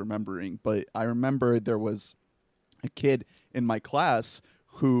misremembering, but I remember there was a kid in my class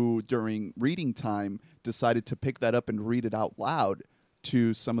who during reading time decided to pick that up and read it out loud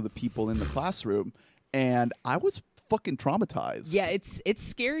to some of the people in the classroom, and I was fucking traumatized. Yeah, it's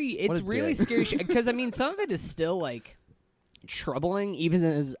scary. It's a really dick. scary because I mean, some of it is still like troubling, even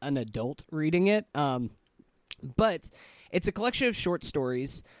as an adult reading it. But it's a collection of short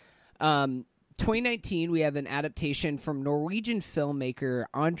stories. 2019, we have an adaptation from Norwegian filmmaker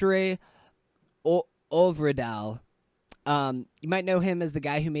Andre Øvredal. You might know him as the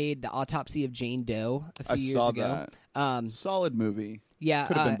guy who made The Autopsy of Jane Doe a few I years saw ago. that. Solid movie. Yeah,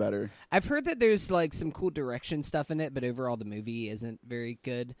 Could have been better. I've heard that there's like some cool direction stuff in it, but overall the movie isn't very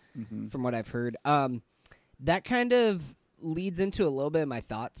good from what I've heard. That kind of leads into a little bit of my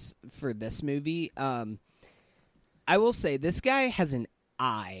thoughts for this movie. I will say this guy has an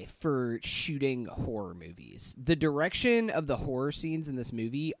eye for shooting horror movies. The direction of the horror scenes in this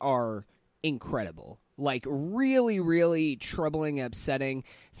movie are incredible. Like really, really troubling, upsetting.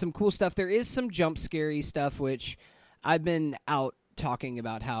 Some cool stuff. There is some jump scary stuff, which I've been out talking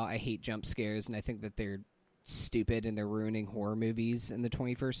about how I hate jump scares and I think that they're stupid and they're ruining horror movies in the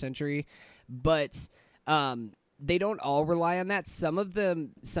 21st century. But they don't all rely on that. Some of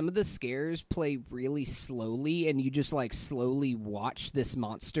the scares play really slowly and you just like slowly watch this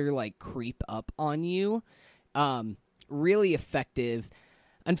monster like creep up on you. Really effective.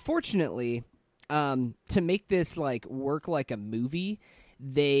 Unfortunately, to make this like work like a movie,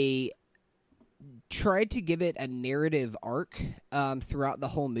 they tried to give it a narrative arc throughout the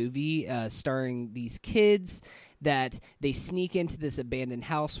whole movie, starring these kids that they sneak into this abandoned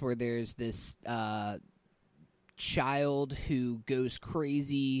house where there's this child who goes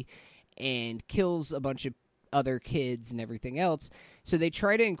crazy and kills a bunch of other kids and everything else. So they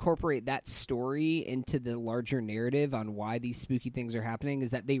try to incorporate that story into the larger narrative on why these spooky things are happening,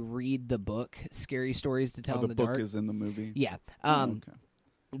 is that they read the book Scary Stories to Tell in The the book Dark. is in the movie. Yeah. Okay.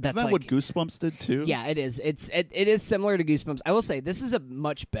 That's Isn't that like, what Goosebumps did too? yeah, it is. It is similar to Goosebumps. I will say this is a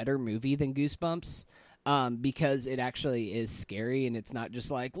much better movie than Goosebumps. Because it actually is scary and it's not just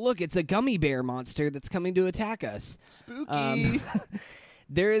like, look, it's a gummy bear monster that's coming to attack us. Spooky.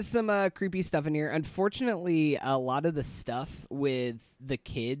 There is some creepy stuff in here. Unfortunately, a lot of the stuff with the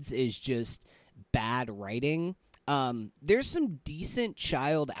kids is just bad writing. There's some decent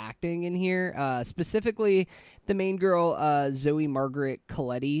child acting in here. Specifically, the main girl, Zoe Margaret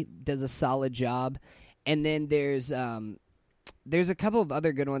Coletti, does a solid job. And then there's a couple of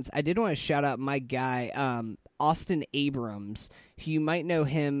other good ones. I did want to shout out my guy, Austin Abrams, who you might know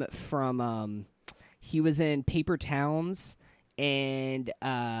him from, he was in Paper Towns and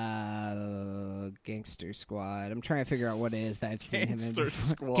Gangster Squad. I'm trying to figure out what it is that I've seen him in. Gangster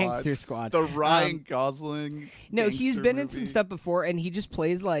Squad. Gangster Squad. The Ryan Gosling. No, he's gangster been in movie. some stuff before, and he just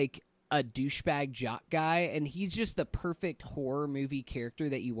plays like a douchebag jock guy, and he's just the perfect horror movie character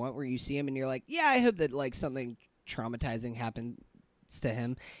that you want, where you see him and you're like, yeah, I hope that like something traumatizing happens to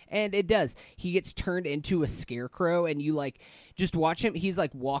him. And it does. He gets turned into a scarecrow, and you like just watch him. He's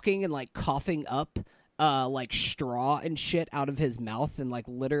like walking and like coughing up like straw and shit out of his mouth and like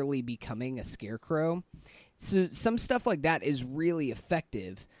literally becoming a scarecrow. So some stuff like that is really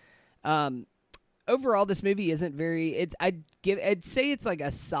effective. Overall, this movie isn't very. I'd say it's like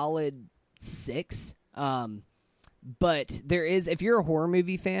a solid 6. But there is, if you're a horror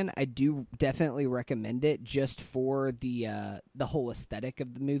movie fan, I do definitely recommend it just for the whole aesthetic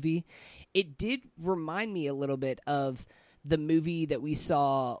of the movie. It did remind me a little bit of the movie that we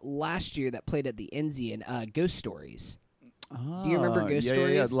saw last year that played at the Enzian, Ghost Stories. Do you remember Ghost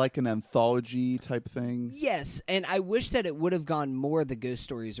Stories? Yeah, like an anthology type thing. Yes, and I wish that it would have gone more the Ghost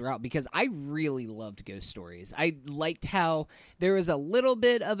Stories route, because I really loved Ghost Stories. I liked how there was a little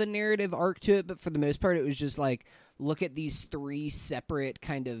bit of a narrative arc to it, but for the most part it was just like, look at these 3 separate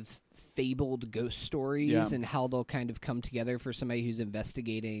kind of fabled ghost stories and how they'll kind of come together for somebody who's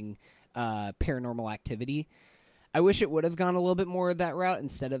investigating paranormal activity. I wish it would have gone a little bit more of that route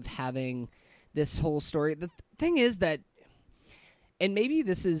instead of having this whole story. The thing is that, and maybe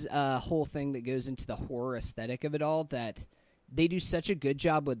this is a whole thing that goes into the horror aesthetic of it all, that they do such a good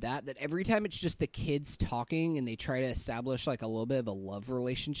job with that every time it's just the kids talking and they try to establish like a little bit of a love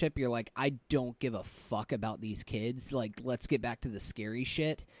relationship, you're like, I don't give a fuck about these kids. Like, let's get back to the scary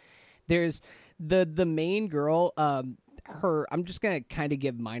shit. There's the main girl, I'm just going to kind of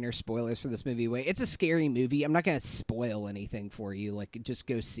give minor spoilers for this movie away. It's a scary movie. I'm not going to spoil anything for you. Like, just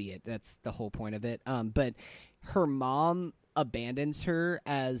go see it. That's the whole point of it. But her mom abandons her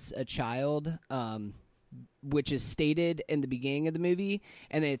as a child, which is stated in the beginning of the movie,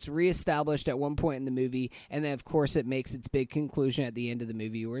 and then it's reestablished at one point in the movie, and then of course it makes its big conclusion at the end of the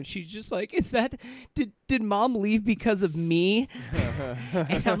movie where she's just like, did mom leave because of me?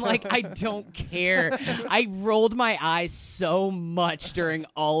 And I'm like, I don't care. I rolled my eyes so much during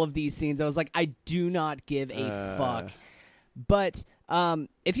all of these scenes. I was like, I do not give a fuck. But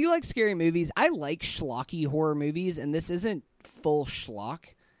if you like scary movies, I like schlocky horror movies, and this isn't full schlock.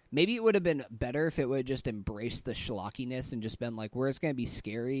 Maybe it would have been better if it would have just embraced the schlockiness and just been like, where it's going to be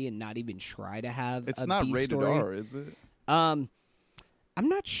scary and not even try to have It's a not B rated story. R, is it? I'm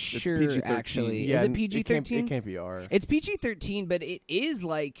not sure, PG-13. actually. Yeah, Is it PG-13? It can't be R. It's PG-13, but it is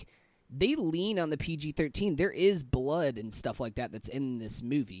like, they lean on the PG-13. There is blood and stuff like that that's in this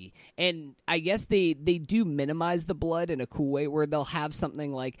movie. And I guess they do minimize the blood in a cool way, where they'll have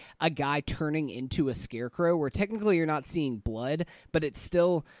something like a guy turning into a scarecrow, where technically you're not seeing blood, but it's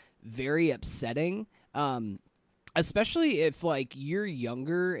still very upsetting. Especially if like you're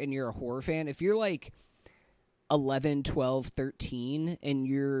younger and you're a horror fan. If you're like 11, 12, 13 and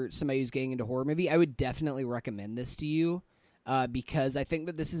you're somebody who's getting into horror movie, I would definitely recommend this to you. Because I think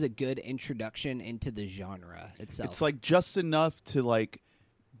that this is a good introduction into the genre itself. It's like just enough to like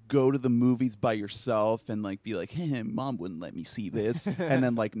go to the movies by yourself and like be like, hey, mom wouldn't let me see this, and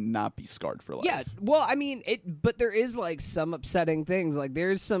then like not be scarred for life. Yeah, well, I mean, but there is like some upsetting things. Like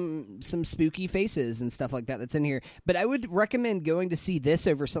there's some spooky faces and stuff like that that's in here. But I would recommend going to see this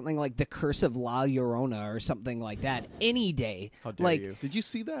over something like The Curse of La Llorona or something like that any day. How dare like, you? Did you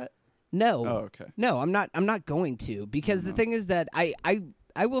see that? No. Oh, okay. No, I'm not going to, because the thing is that I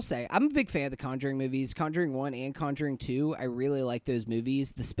will say I'm a big fan of the Conjuring movies, Conjuring 1 and Conjuring 2. I really like those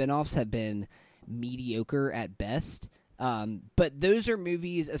movies. The spinoffs have been mediocre at best. But those are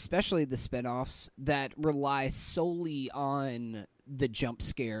movies, especially the spinoffs, that rely solely on the jump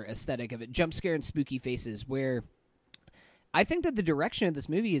scare aesthetic of it, jump scare and spooky faces, where I think that the direction of this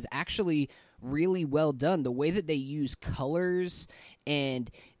movie is actually really well done. The way that they use colors and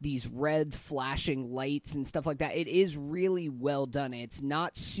these red flashing lights and stuff like that, it is really well done. It's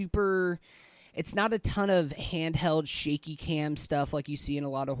not a ton of handheld shaky cam stuff like you see in a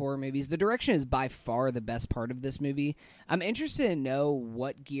lot of horror movies. The direction is by far the best part of this movie. I'm interested to know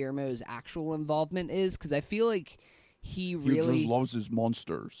what Guillermo's actual involvement is, because I feel like he just loves his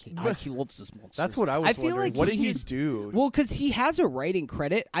monsters. He loves his monsters. That's what I was feel wondering. like What did he just do? Well, because he has a writing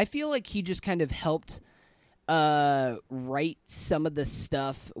credit. I feel like he just kind of helped write some of the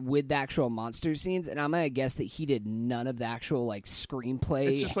stuff with the actual monster scenes, and I'm gonna guess that he did none of the actual like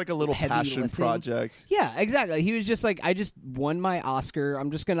screenplay. It's just like a little heavy passion lifting. project. Yeah, exactly. He was just like, I just won my Oscar. I'm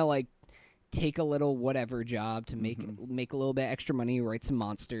just gonna like take a little whatever job to make a little bit extra money, write some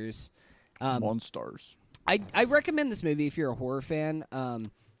monsters. Monsters. I recommend this movie if you're a horror fan.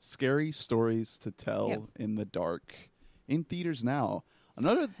 Scary stories to tell Yeah. in the dark. In theaters now.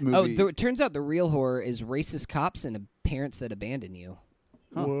 Another movie. It turns out the real horror is racist cops and parents that abandon you.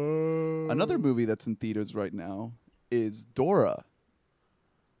 Huh. Another movie that's in theaters right now is Dora.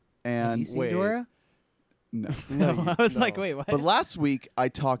 And Have you seen wait. Dora? no. No, I was like, wait, what? But last week I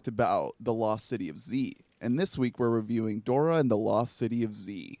talked about The Lost City of Z. And this week we're reviewing Dora and the Lost City of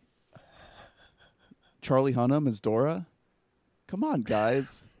Z. Charlie Hunnam is Dora? Come on,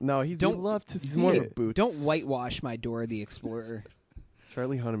 guys. No, he's Don't love to he's see more of a it. Boots. Don't whitewash my Dora the Explorer.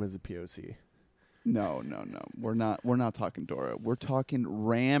 Charlie Hunnam is a POC. No. We're not talking Dora. We're talking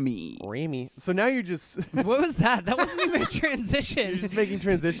Rami. Ramy. So now you're just What was that? That wasn't even a transition. you're just making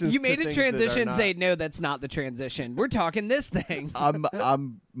transitions. You to made a things that are transition. not- Say no, that's not the transition. We're talking this thing.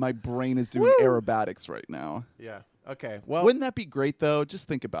 My brain is doing aerobatics right now. Yeah. Okay. Well, Wouldn't that be great though? Just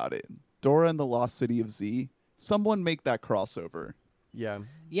think about it. Dora and the Lost City of Z. Someone make that crossover. yeah.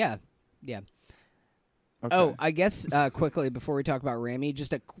 Yeah. Okay. Oh, I guess quickly before we talk about Rami,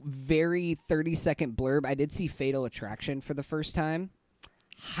 just a very 30-second blurb. I did see Fatal Attraction for the first time.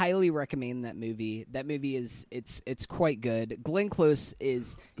 Highly recommend that movie. That movie is it's quite good. Glenn Close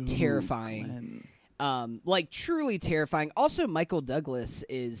is terrifying. Glenn. Like truly terrifying. Also, Michael Douglas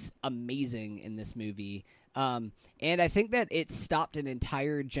is amazing in this movie. And I think that it stopped an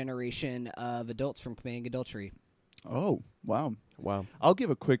entire generation of adults from committing adultery. Oh, wow. Wow. I'll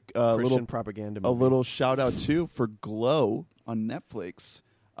give a quick Christian little propaganda. a Movie. little shout out too for Glow on Netflix.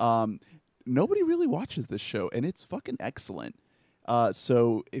 Nobody really watches this show, and it's fucking excellent.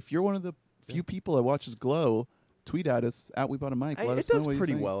 So if you're one of the few people that watches Glow, tweet at us at We Bought a Mic. Let It us know does what you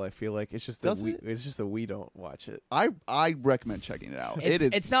pretty think. well. I feel like it's just Does that it? it's just that we don't watch it. I recommend checking it out.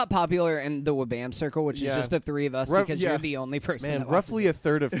 It's not popular in the Wabam circle, which is Yeah. just the three of us because you're the only person. Man, that roughly watches a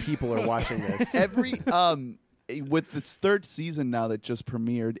third of people are watching this. every with its third season now that just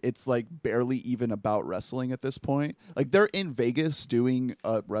premiered, it's like barely even about wrestling at this point. Like they're in Vegas doing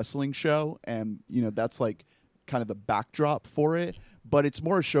a wrestling show, and that's like kind of the backdrop for it. But it's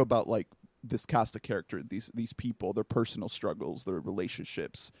more a show about like this cast of characters, these people, their personal struggles, their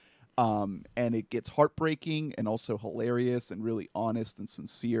relationships. And it gets heartbreaking and also hilarious and really honest and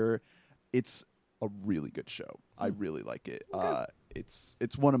sincere. It's a really good show. I really like it.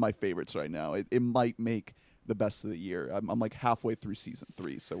 It's one of my favorites right now. It might make the best of the year. I'm like halfway through season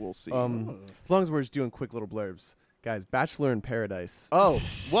 3, so we'll see. As long as we're just doing quick little blurbs, guys. Bachelor in Paradise. Oh,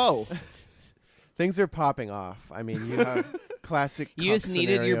 whoa. Things are popping off. I mean, you have classic. You just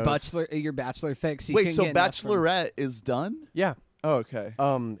needed your scenarios. bachelor fix. You Wait, couldn't so get enough from- Bachelorette is done? Yeah. Oh, okay.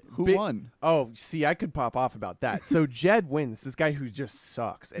 Who big- won? Oh, see, I could pop off about that. So Jed wins. This guy who just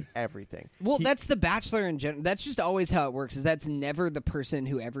sucks at everything. Well, that's the Bachelor in general. That's just always how it works. Is that's never the person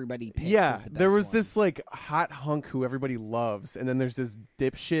who everybody picks. Yeah, is the best there was one. this like hot hunk who everybody loves, and then there's this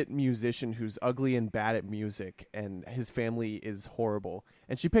dipshit musician who's ugly and bad at music, and his family is horrible.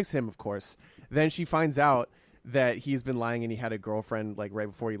 And she picks him, of course. Then she finds out that he's been lying and he had a girlfriend like right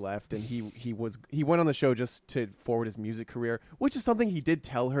before he left, and he went on the show just to forward his music career, which is something he did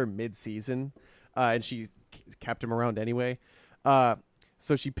tell her mid-season, and she kept him around anyway.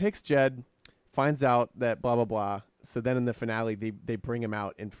 So she picks Jed, finds out that blah blah blah. So then in the finale, they bring him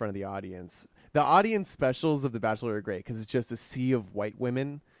out in front of the audience. The audience specials of The Bachelor are great because it's just a sea of white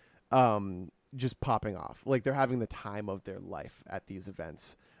women, just popping off like they're having the time of their life at these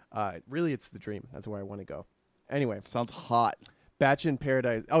events. Really, it's the dream. That's where I want to go. Anyway, Sounds hot. Batch in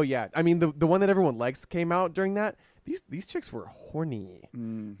Paradise. Oh yeah, I mean the one that everyone likes came out during that. These chicks were horny.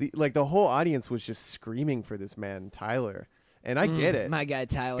 The whole audience was just screaming for this man Tyler, and I get it. My guy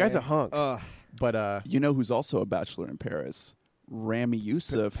Tyler. Guy's a hunk. Ugh. But You know who's also a bachelor in Paris? Rami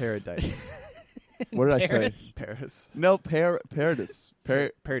Youssef. Paradise, What did I say? Paris. Paris, No, Paradis.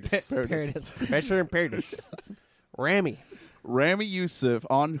 Paradise, Paradise. Bachelor in Paradise, Rami. Rami Youssef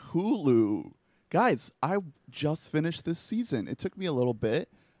on Hulu. Guys, I just finished this season. It took me a little bit,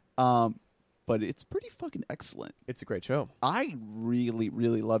 but it's pretty fucking excellent. It's a great show. I really,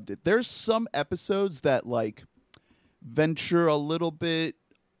 really loved it. There's some episodes that like venture a little bit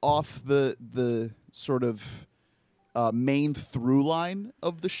off the sort of main through line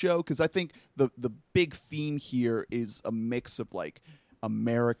of the show, because I think the big theme here is a mix of like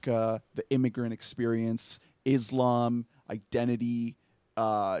America, the immigrant experience, Islam, identity,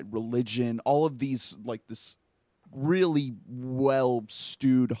 religion, all of these like this really well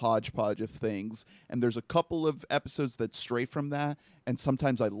stewed hodgepodge of things. And there's a couple of episodes that stray from that, and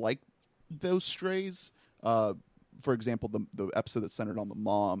sometimes I like those strays. For example, the episode that centered on the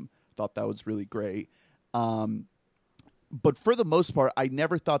mom, thought that was really great. But for the most part, I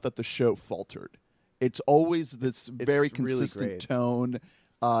never thought that the show faltered. It's always this very really consistent great. tone.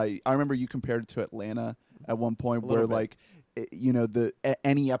 I remember you compared it to Atlanta at one point, where little bit. like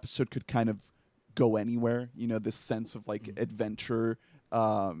any episode could kind of go anywhere. This sense of like adventure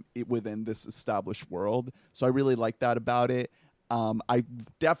within this established world. So I really like that about it. I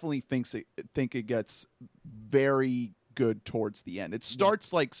definitely think it gets very good towards the end. It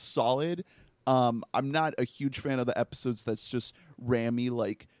starts like solid. I'm not a huge fan of the episodes that's just Rami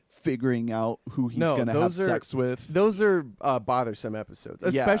like figuring out who he's gonna have sex with. Those are bothersome episodes,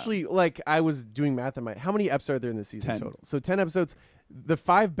 Yeah. especially like I was doing math in my. How many episodes are there in the season 10. total? So 10 episodes. The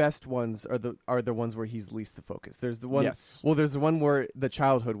 5 best ones are the ones where he's least the focus. There's the one. Yes. Well, there's the one where the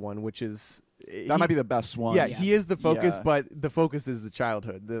childhood one, which is That might be the best one. Yeah, he is the focus, Yeah. but the focus is the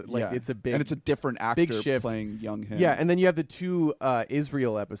childhood. Yeah. It's a big and it's a different actor big shift. playing young him. Yeah, and then you have the 2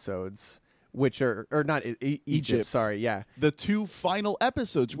 Israel episodes, which are or not Egypt. Egypt. Sorry, yeah. the 2 final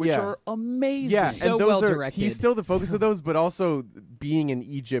episodes, which Yeah. are amazing. Yeah, So and those well are directed. he's still the focus of those, but also being in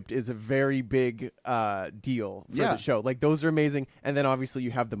Egypt is a very big deal for Yeah. the show. Like those are amazing, and then obviously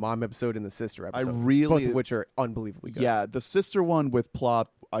you have the mom episode and the sister episode, really- both of which are unbelievably good. Yeah, the sister one with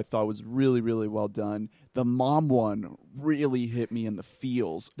Plop I thought was really, really well done. The mom one really hit me in the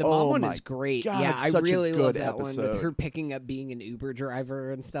feels. The mom one my is great. God, Yeah, it's I such a really love good that one episode. with her picking up being an Uber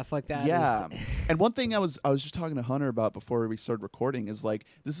driver and stuff like that. Yeah. And one thing I was just talking to Hunter about before we started recording is like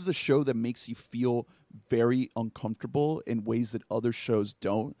this is a show that makes you feel very uncomfortable in ways that other shows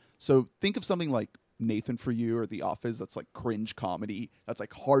don't. So think of something like Nathan For You or The Office that's like cringe comedy. That's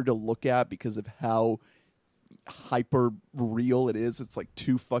like hard to look at because of how hyper real it is. It's like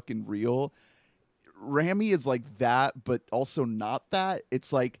too fucking real. Rami is like that, but also not that.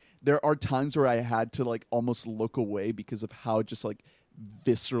 It's like there are times where I had to like almost look away because of how just like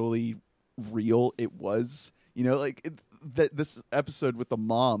viscerally real it was. This episode with the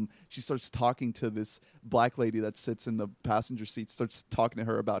mom, she starts talking to this black lady that sits in the passenger seat, starts talking to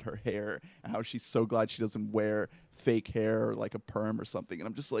her about her hair and how she's so glad she doesn't wear fake hair or like a perm or something. And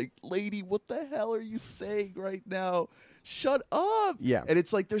I'm just like, lady, what the hell are you saying right now? Shut up. Yeah. And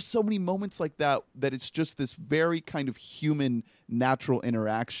it's like there's so many moments like that it's just this very kind of human, natural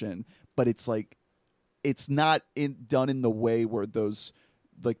interaction, but it's like it's not done in the way where those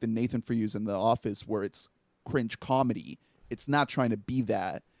like the Nathan For You's in The Office where it's cringe comedy. It's not trying to be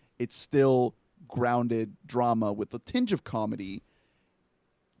that. It's still grounded drama with a tinge of comedy.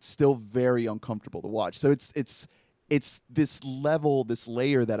 It's still very uncomfortable to watch. So it's this level, this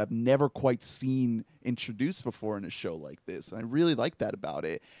layer that I've never quite seen introduced before in a show like this. And I really like that about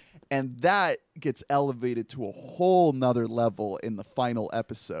it. And that gets elevated to a whole nother level in the final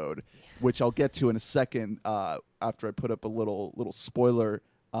episode, which I'll get to in a second after I put up a little spoiler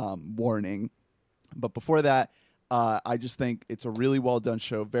warning. But before that, I just think it's a really well done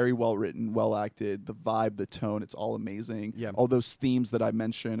show, very well written, well acted. The vibe, the tone, it's all amazing. Yeah. All those themes that I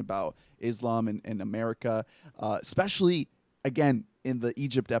mentioned about Islam and America, especially, again, in the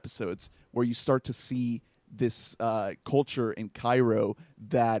Egypt episodes where you start to see this culture in Cairo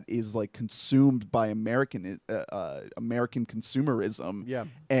that is like consumed by American consumerism, Yeah.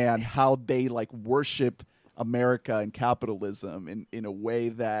 and how they like worship America and capitalism in a way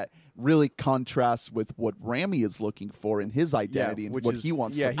that really contrasts with what Rami is looking for in his identity and which what is, he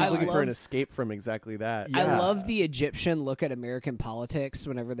wants yeah, to he's find. looking for an love- escape from exactly that. Yeah. I love the Egyptian look at American politics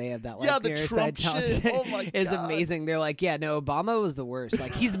whenever they have that like Yeah, the fireside Trump talk. shit. Oh my It's God. amazing. They're like, yeah, no, Obama was the worst.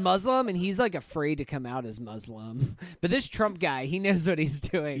 Like he's Muslim and he's like afraid to come out as Muslim. But this Trump guy, he knows what he's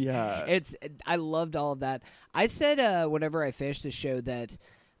doing. Yeah. I loved all of that. I said whenever I finished the show that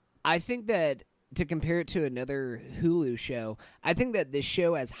I think that to compare it to another Hulu show, I think that this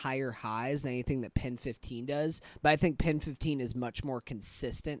show has higher highs than anything that Pen 15 does, but I think Pen 15 is much more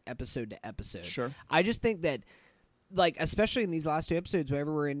consistent episode to episode. Sure. I just think that, like, especially in these last 2 episodes,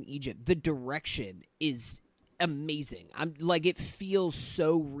 whenever we're in Egypt, the direction is amazing. I'm like, it feels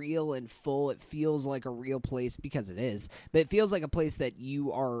so real and full. It feels like a real place because it is, but it feels like a place that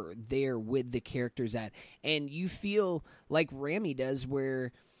you are there with the characters at, and you feel like Rami does,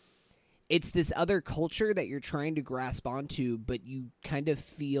 where it's this other culture that you're trying to grasp onto, but you kind of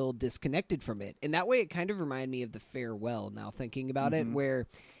feel disconnected from it. And that way it kind of reminded me of The Farewell, now thinking about it, where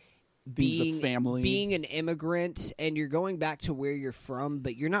Themes of family. being an immigrant and you're going back to where you're from,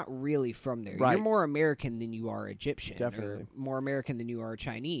 but you're not really from there. Right. You're more American than you are Egyptian. Definitely. Or more American than you are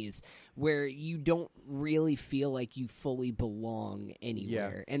Chinese, where you don't really feel like you fully belong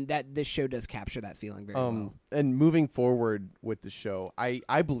anywhere. And that this show does capture that feeling very well. And moving forward with the show,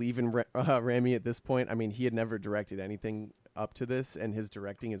 I believe in Rami at this point. I mean, he had never directed anything up to this, and his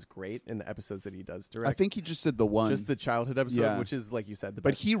directing is great in the episodes that he does direct. I think he just did the one, just the childhood episode, Yeah. which is like you said, the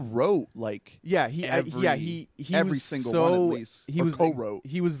but best. he wrote like he every was single so, one at least. He or was co-wrote.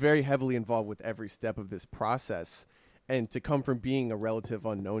 He was very heavily involved with every step of this process, and to come from being a relative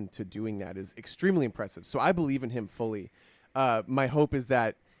unknown to doing that is extremely impressive. So I believe in him fully. My hope is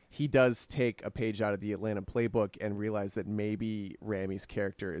that he does take a page out of the Atlanta playbook and realize that maybe Rami's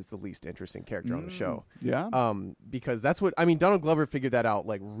character is the least interesting character on the show. Yeah. Because that's what I mean. Donald Glover figured that out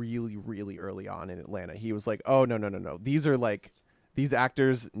like really, really early on in Atlanta. He was like, "Oh no! These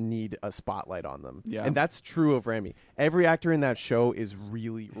actors need a spotlight on them." Yeah. And that's true of Rami. Every actor in that show is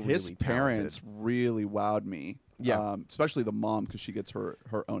really, really His parents talented. really wowed me. Yeah. Especially the mom, because she gets her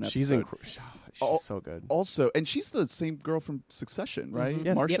own episode. She's Oh, so good. Also, and she's the same girl from Succession, right? Mhm.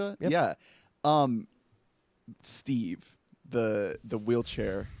 Yes. Marsha? Yep. Yeah. Steve, the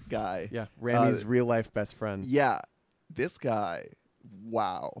wheelchair guy. Yeah, Rami's real life best friend. Yeah. This guy,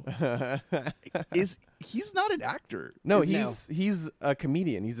 wow. He's not an actor. No, is he? he's a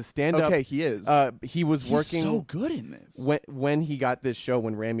comedian. He's a stand-up. Okay, he is. He was He's working so good in this. when he got this show.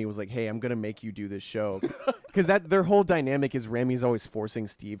 When Rami was like, "Hey, I'm gonna make you do this show," because their whole dynamic is Rami's always forcing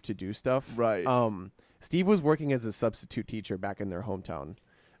Steve to do stuff. Right. Steve was working as a substitute teacher back in their hometown.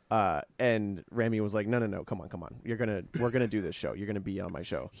 And Rami was like, no, come on. We're gonna do this show. You're gonna be on my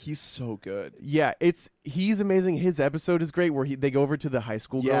show. He's so good. Yeah, he's amazing. His episode is great where they go over to the high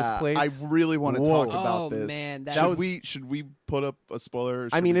school girls' place. I really want to Whoa. talk about Oh, this. man, that should was- should we put up a spoiler? Or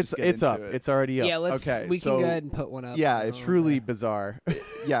I should mean, we it's just get up. into it? It's already up. Yeah, let's. Okay, we can so- go ahead and put one up. Yeah, Oh, it's Truly okay. bizarre.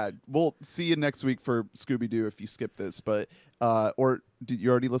 Yeah, we'll see you next week for Scooby Doo if you skip this. But or did you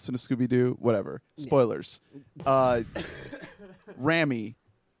already listen to Scooby Doo? Whatever. Spoilers. Rami,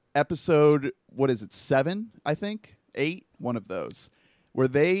 episode, what is it, 7? I think 8. One of those,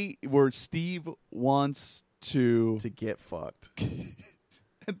 where Steve wants to get fucked.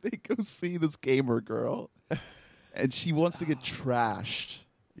 and they go see this gamer girl, and she wants to get trashed.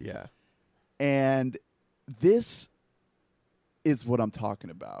 Yeah. And this is what I'm talking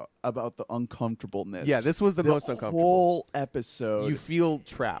about the uncomfortableness. Yeah, this was the most uncomfortable. whole episode. You feel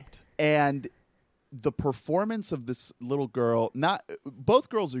trapped. And the performance of this little girl, not both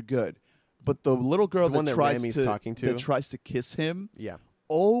girls are good, but the little girl The one that tries Rami's to talking to? that tries to kiss him. Yeah.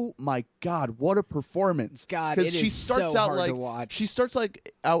 Oh my God! What a performance! God, 'Cause it she is starts so out hard like to watch. she starts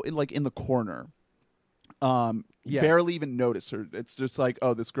like out in the corner. Yeah. Barely even notice her. It's just like,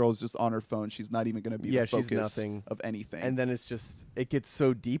 oh, this girl's just on her phone. She's not even going to be Yeah, the she's focus nothing. of anything. And then it gets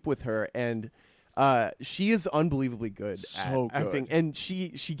so deep with her, and she is unbelievably good So at acting. And she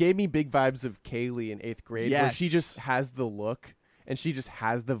gave me big vibes of Kaylee in 8th grade, where she Yes. just has the look and she just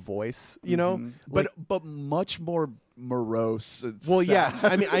has the voice, you know. Mhm. Like, but much more morose. And well, sad.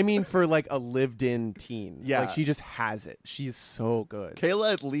 yeah. I mean, for like a lived-in teen, Yeah. like she just has it. She is so good.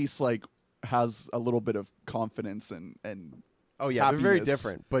 Kayla at least like has a little bit of confidence and Oh yeah, they're very happiness.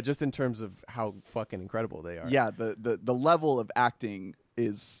 different, but just in terms of how fucking incredible they are. yeah, the level of acting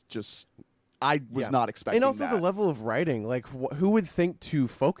is just I was Yeah. not expecting And also that. the level of writing, like who would think to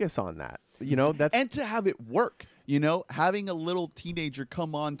focus on that? You know, that's and to have it work, you know, having a little teenager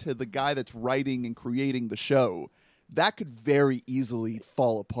come on to the guy that's writing and creating the show, that could very easily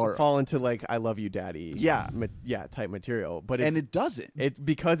fall apart. fall into like "I love you, Daddy," Yeah. type material. But it's, and it doesn't.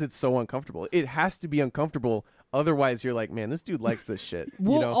 because it's so uncomfortable. It has to be uncomfortable, otherwise you're like, man, this dude likes this shit.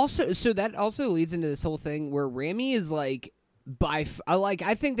 Well, you know? also, so that also leads into this whole thing where Rami is like I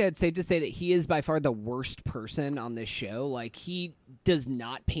think that it's safe to say that he is by far the worst person on this show. Like, he does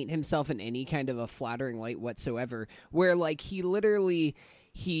not paint himself in any kind of a flattering light whatsoever. Where like he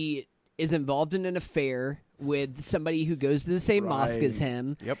is involved in an affair with somebody who goes to the same mosque as Right.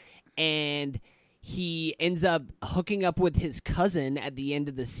 him. Yep. And he ends up hooking up with his cousin at the end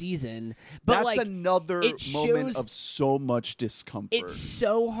of the season. But That's like another it moment shows- of so much discomfort. it's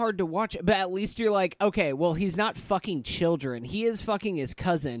so hard to watch, but at least you're like, okay, well, he's not fucking children. He is fucking his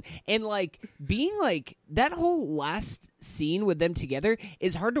cousin. And, like, being like, that whole last scene with them together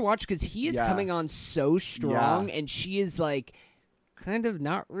is hard to watch because he is Yeah. coming on so strong, Yeah. and she is, like, kind of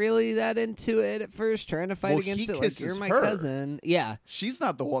not really that into it at first, trying to fight Well, against he it. Like, kisses you're my her. cousin. Yeah. She's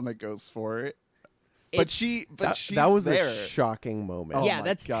not the one that goes for it. But It's- she's that was there. a shocking moment. Oh yeah, my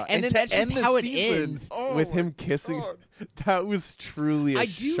that's God. and then to that's just end the how it season, ends. oh with my him kissing. God. That was truly a I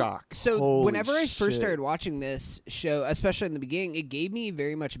do. shock. So Holy whenever I first shit. started watching this show, especially in the beginning, it gave me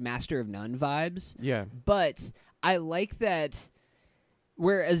very much Master of None vibes. Yeah. But I like that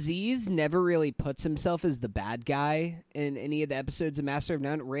Where Aziz never really puts himself as the bad guy in any of the episodes of Master of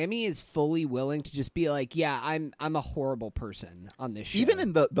None, Rami is fully willing to just be like, yeah, I'm a horrible person on this show. Even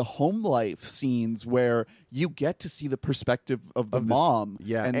in the home life scenes where you get to see the perspective of the mom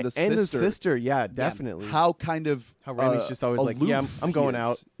and the sister. And the sister, yeah, definitely. How kind of how Rami's just always like, yeah, I'm going is.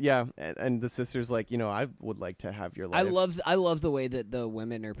 out. Yeah, and the sister's like, I would like to have your life. I love the way that the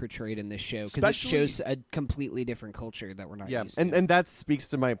women are portrayed in this show because it shows a completely different culture that we're not used to. And that speaks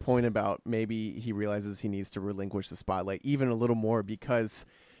to my point about maybe he realizes he needs to relinquish the spotlight even a little more because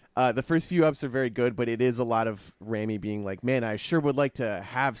the first few ups are very good, but it is a lot of Rami being like, man, I sure would like to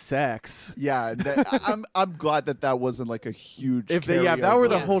have sex. Yeah, I'm glad that wasn't like a huge. If that were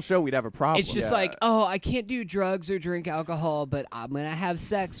the whole show, we'd have a problem. It's just like, oh, I can't do drugs or drink alcohol, but I'm gonna have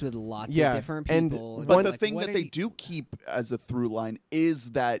sex with lots of different people. But the thing that they do keep as a through line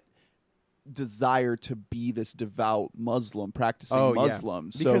is that desire to be this devout Muslim, practicing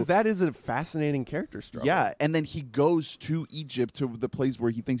Muslim. Yeah. Because that is a fascinating character struggle. Yeah, and then he goes to Egypt, to the place where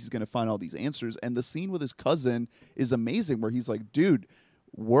he thinks he's going to find all these answers. And the scene with his cousin is amazing, where he's like, dude,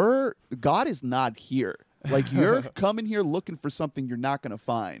 God is not here. Like, you're coming here looking for something you're not going to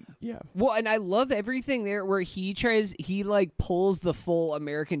find. Yeah. Well, and I love everything there where he pulls the full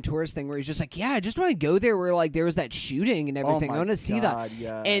American tourist thing where he's just like, yeah, I just want to go there where like there was that shooting and everything. I want to see that.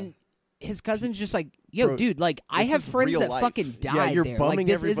 Yeah. And his cousin's just like, yo, bro, dude, like, I have friends that fucking died there. Yeah, you're there. bumming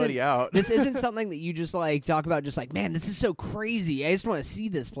like, everybody out. This isn't something that you just, like, talk about just like, man, this is so crazy. I just want to see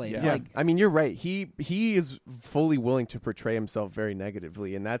this place. Yeah. Like, I mean, you're right. He is fully willing to portray himself very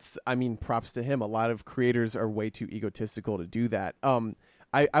negatively, and that's, I mean, props to him. A lot of creators are way too egotistical to do that.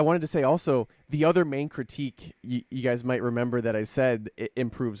 I wanted to say also, the other main critique, you guys might remember that I said it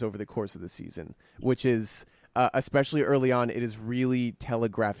improves over the course of the season, which is, especially early on, it is really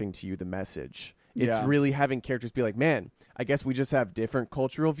telegraphing to you the message. It's really having characters be like, man, I guess we just have different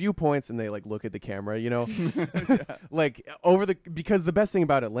cultural viewpoints, and they like look at the camera, like because the best thing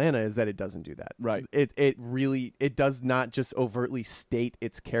about Atlanta is that it doesn't do that. Right. It does not just overtly state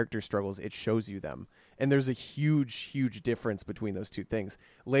its character struggles. It shows you them. And there's a huge, huge difference between those two things.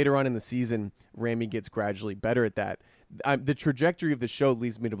 Later on in the season, Rami gets gradually better at that. The trajectory of the show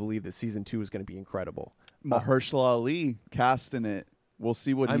leads me to believe that season 2 is going to be incredible. Mahershala Ali casting it. We'll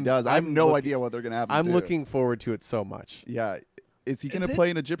see what he does. I have no idea what they're going to have. I'm looking forward to it so much. Yeah. Is he going to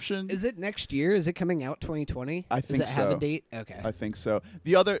play an Egyptian? Is it next year? Is it coming out 2020? I think so. Does it have a date? Okay. I think so.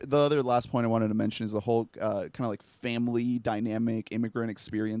 The other last point I wanted to mention is the whole kind of like family dynamic, immigrant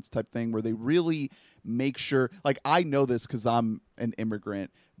experience type thing where they really make sure, like, I know this because I'm an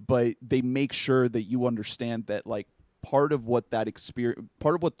immigrant, but they make sure that you understand that like part of what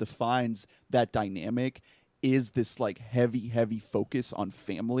defines that dynamic is this like heavy focus on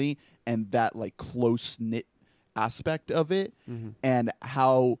family and that like close knit aspect of it, and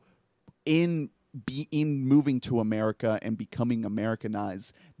how in moving to America and becoming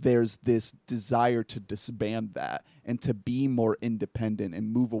Americanized, there's this desire to disband that and to be more independent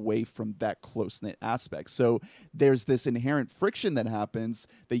and move away from that close knit aspect. So there's this inherent friction that happens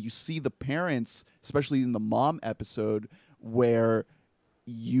that you see the parents, especially in the mom episode, where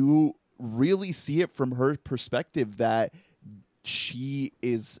you really see it from her perspective that she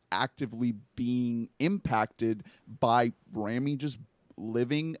is actively being impacted by Rami just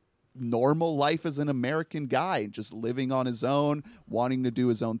living normal life as an American guy, just living on his own, wanting to do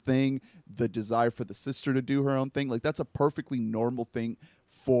his own thing, the desire for the sister to do her own thing. Like, that's a perfectly normal thing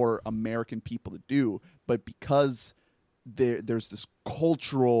for American people to do. But because there's this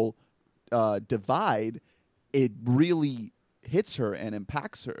cultural divide, it really hits her and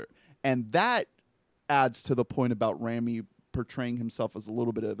impacts her. And that adds to the point about Rami portraying himself as a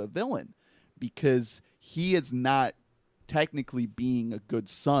little bit of a villain, because he is not technically being a good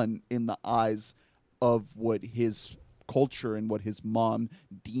son in the eyes of what his culture and what his mom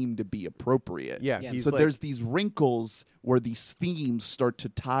deemed to be appropriate. Yeah. So there's these wrinkles where these themes start to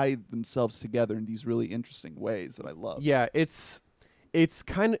tie themselves together in these really interesting ways that I love. Yeah, it's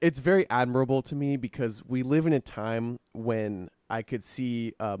very admirable to me because we live in a time when I could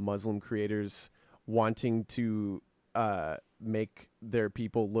see Muslim creators wanting to make their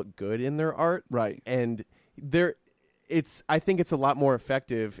people look good in their art. Right. And I think it's a lot more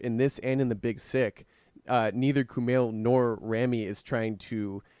effective in this and in The Big Sick. Neither Kumail nor Rami is trying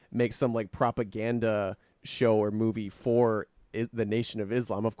to make some like propaganda show or movie for the Nation of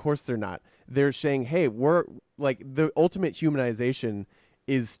Islam. Of course they're not. They're saying, hey, we're like, the ultimate humanization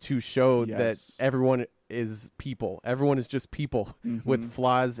is to show that everyone is people. Everyone is just people with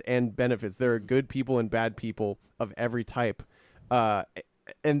flaws and benefits. There are good people and bad people of every type.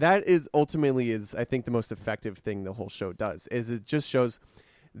 and that is ultimately I think the most effective thing the whole show does is it just shows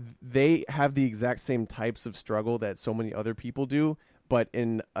they have the exact same types of struggle that so many other people do, but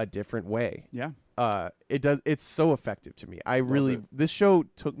in a different way. Yeah. It's so effective to me. This show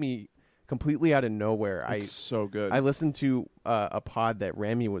took me completely out of nowhere. It's so good. I listened to a pod that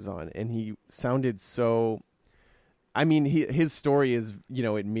Rami was on, and he sounded so. I mean, his story is,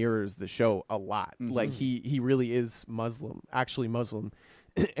 it mirrors the show a lot. Mm-hmm. Like he really is actually Muslim,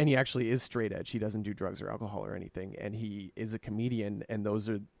 and he actually is straight edge. He doesn't do drugs or alcohol or anything, and he is a comedian. And those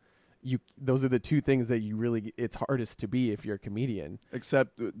are the two things that it's hardest to be if you're a comedian.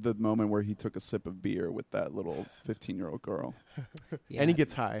 Except the moment where he took a sip of beer with that little 15-year-old girl. Yeah. And he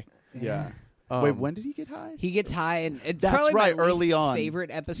gets high. Yeah. Wait, when did he get high? He gets high, and it's That's probably right, my early least on. favorite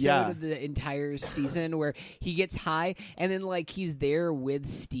episode of the entire season, where he gets high, and then like he's there with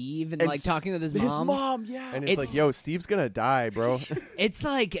Steve and like talking with his mom. His mom, yeah. And it's like, yo, Steve's gonna die, bro. It's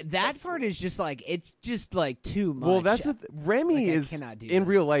like that part is just like too much. Well, that's Rami Like, I is cannot do in this.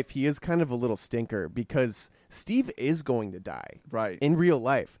 real life. He is kind of a little stinker because Steve is going to die, Right. in real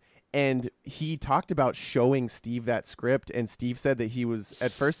life. And he talked about showing Steve that script, and Steve said that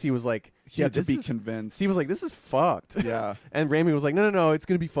at first he was like, He had to "This be is-" convinced. Steve was like, "This is fucked." Yeah. And Rami was like, "No, it's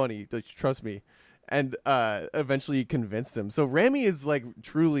gonna be funny. Like, trust me." And eventually he convinced him. So Rami is like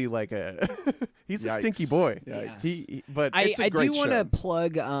truly like he's a Yikes. stinky boy. Yikes. But I It's a great do want to show.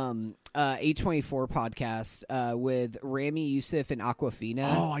 plug A24 podcast with Rami Youssef and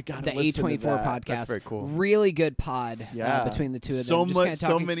Aquafina. Oh, I gotta the listen to A24 that. podcast. That's very cool. Really good pod. Yeah. Between the two of them. So Just much, kinda so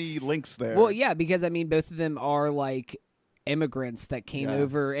talking- many links there. Well, yeah, because I mean, both of them are like immigrants that came Yeah.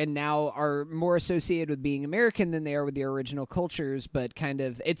 over and now are more associated with being American than they are with their original cultures. But kind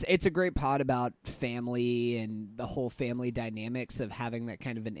of, it's a great pod about family and the whole family dynamics of having that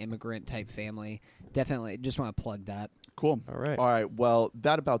kind of an immigrant type family. Definitely, just want to plug that. Cool. All right. All right. Well,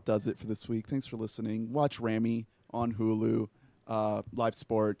 that about does it for this week. Thanks for listening. Watch Rami on Hulu, live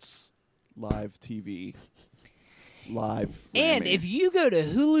sports, live TV, live. And Rami. if you go to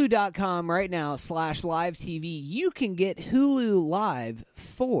hulu.com right now /live TV, you can get Hulu Live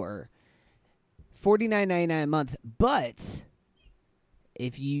for $49.99 a month. But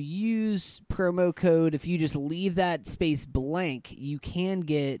if you use promo code, if you just leave that space blank, you can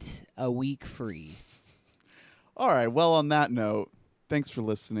get a week free. All right. Well, on that note, thanks for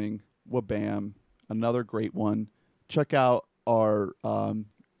listening. Wabam. Another great one. Check out our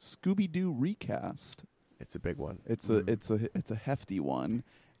Scooby-Doo recast. it's a big one. It's a hefty one.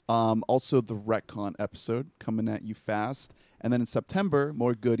 Also, the Retcon episode coming at you fast. And then in September,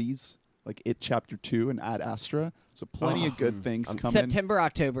 more goodies like It Chapter 2 and Ad Astra. So plenty of good things coming. September,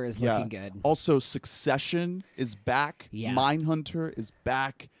 October is Yeah. looking good. Also, Succession is back. Yeah. Mindhunter is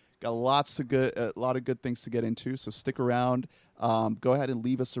back. Got a lot of good things to get into. So stick around. Go ahead and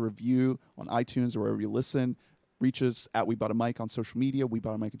leave us a review on iTunes or wherever you listen. Reach us at We Bought a Mic on social media,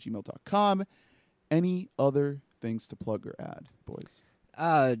 weboughtamic@gmail.com. Any other things to plug or add, boys?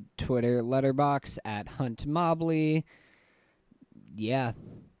 Twitter, Letterbox at Hunt Mobley. Yeah.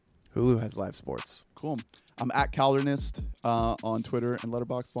 Hulu has live sports. Cool. I'm at Caldernist on Twitter and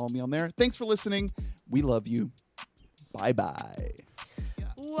Letterboxd. Follow me on there. Thanks for listening. We love you. Bye-bye.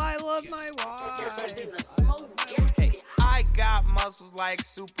 Ooh, I love my wife. Hey, I got muscles like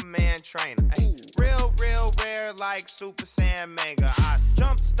Superman trainer. Ay, real rare like Super Saiyan manga. I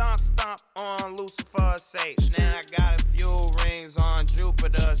jump, stomp on Lucifer's stage. Now I got a few rings on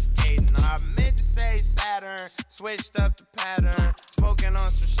Jupiter skating. I meant to say Saturn, switched up the pattern. Smoking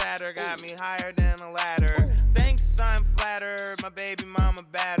on some shatter, got me higher than a ladder. Thanks, I'm flattered, my baby mama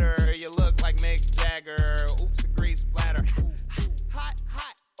battered.